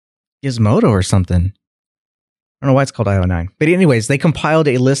it's Gizmodo or something. I don't know why it's called IO9. But anyways, they compiled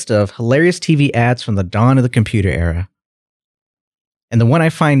a list of hilarious TV ads from the dawn of the computer era. And the one I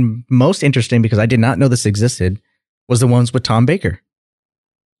find most interesting, because I did not know this existed, was the ones with Tom Baker.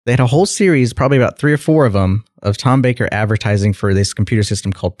 They had a whole series, probably about 3 or 4 of them, of Tom Baker advertising for this computer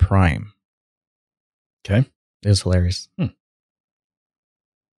system called Prime. Okay. It was hilarious.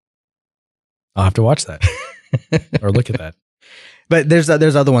 I'll have to watch that or look at that. But there's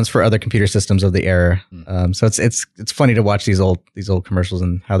other ones for other computer systems of the era. So it's funny to watch these old commercials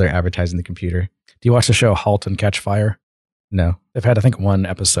and how they're advertising the computer. Do you watch the show ¡Halt and Catch Fire? No. They've had, I think, one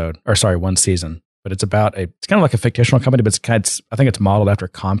season, but it's about it's kind of like a fictional company, but I think it's modeled after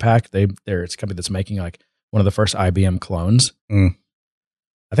Compaq. It's a company that's making like one of the first IBM clones.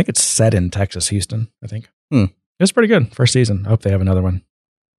 I think it's set in Texas, Houston, I think. It was pretty good. First season. I hope they have another one.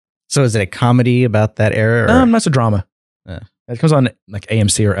 So is it a comedy about that era? Or? That's a drama. It comes on like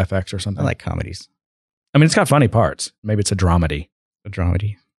AMC or FX or something. I like comedies. I mean, it's got funny parts. Maybe it's a dramedy. A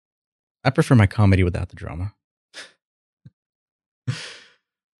dramedy. I prefer my comedy without the drama. That's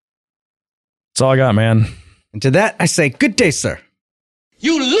all I got, man. And to that, I say, good day, sir.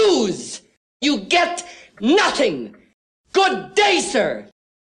 You lose. You get nothing. Good day, sir.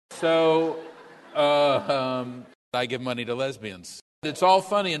 So, I give money to lesbians. It's all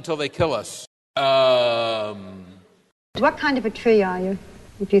funny until they kill us. What kind of a tree are you,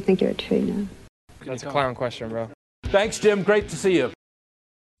 if you think you're a tree now? That's a clown question, bro. Thanks, Jim. Great to see you.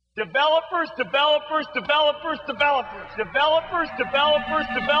 Developers, developers, developers, developers. Developers, developers,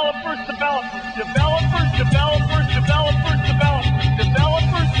 developers, developers. Developers, developers, developers, developers.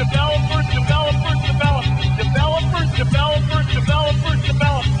 Developers, developers, developers, developers. Developers, developers, developers,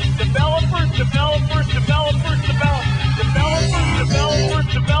 developers. Developers, developers, developers, developers. Developers,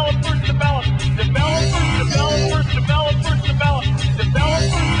 developers, developers, developers. Developers, developers, developers,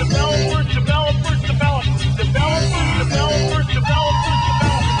 developers. Developers, developers, developers, developers. Developers, developers, developers, developers.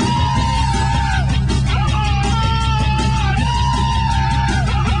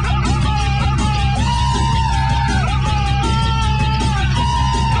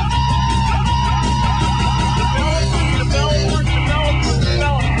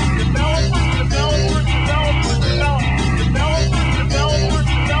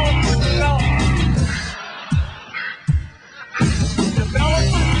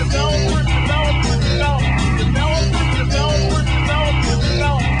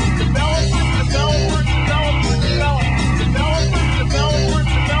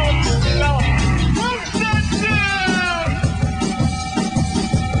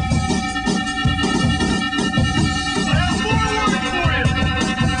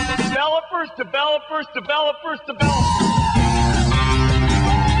 Developers, developers, developers, developers.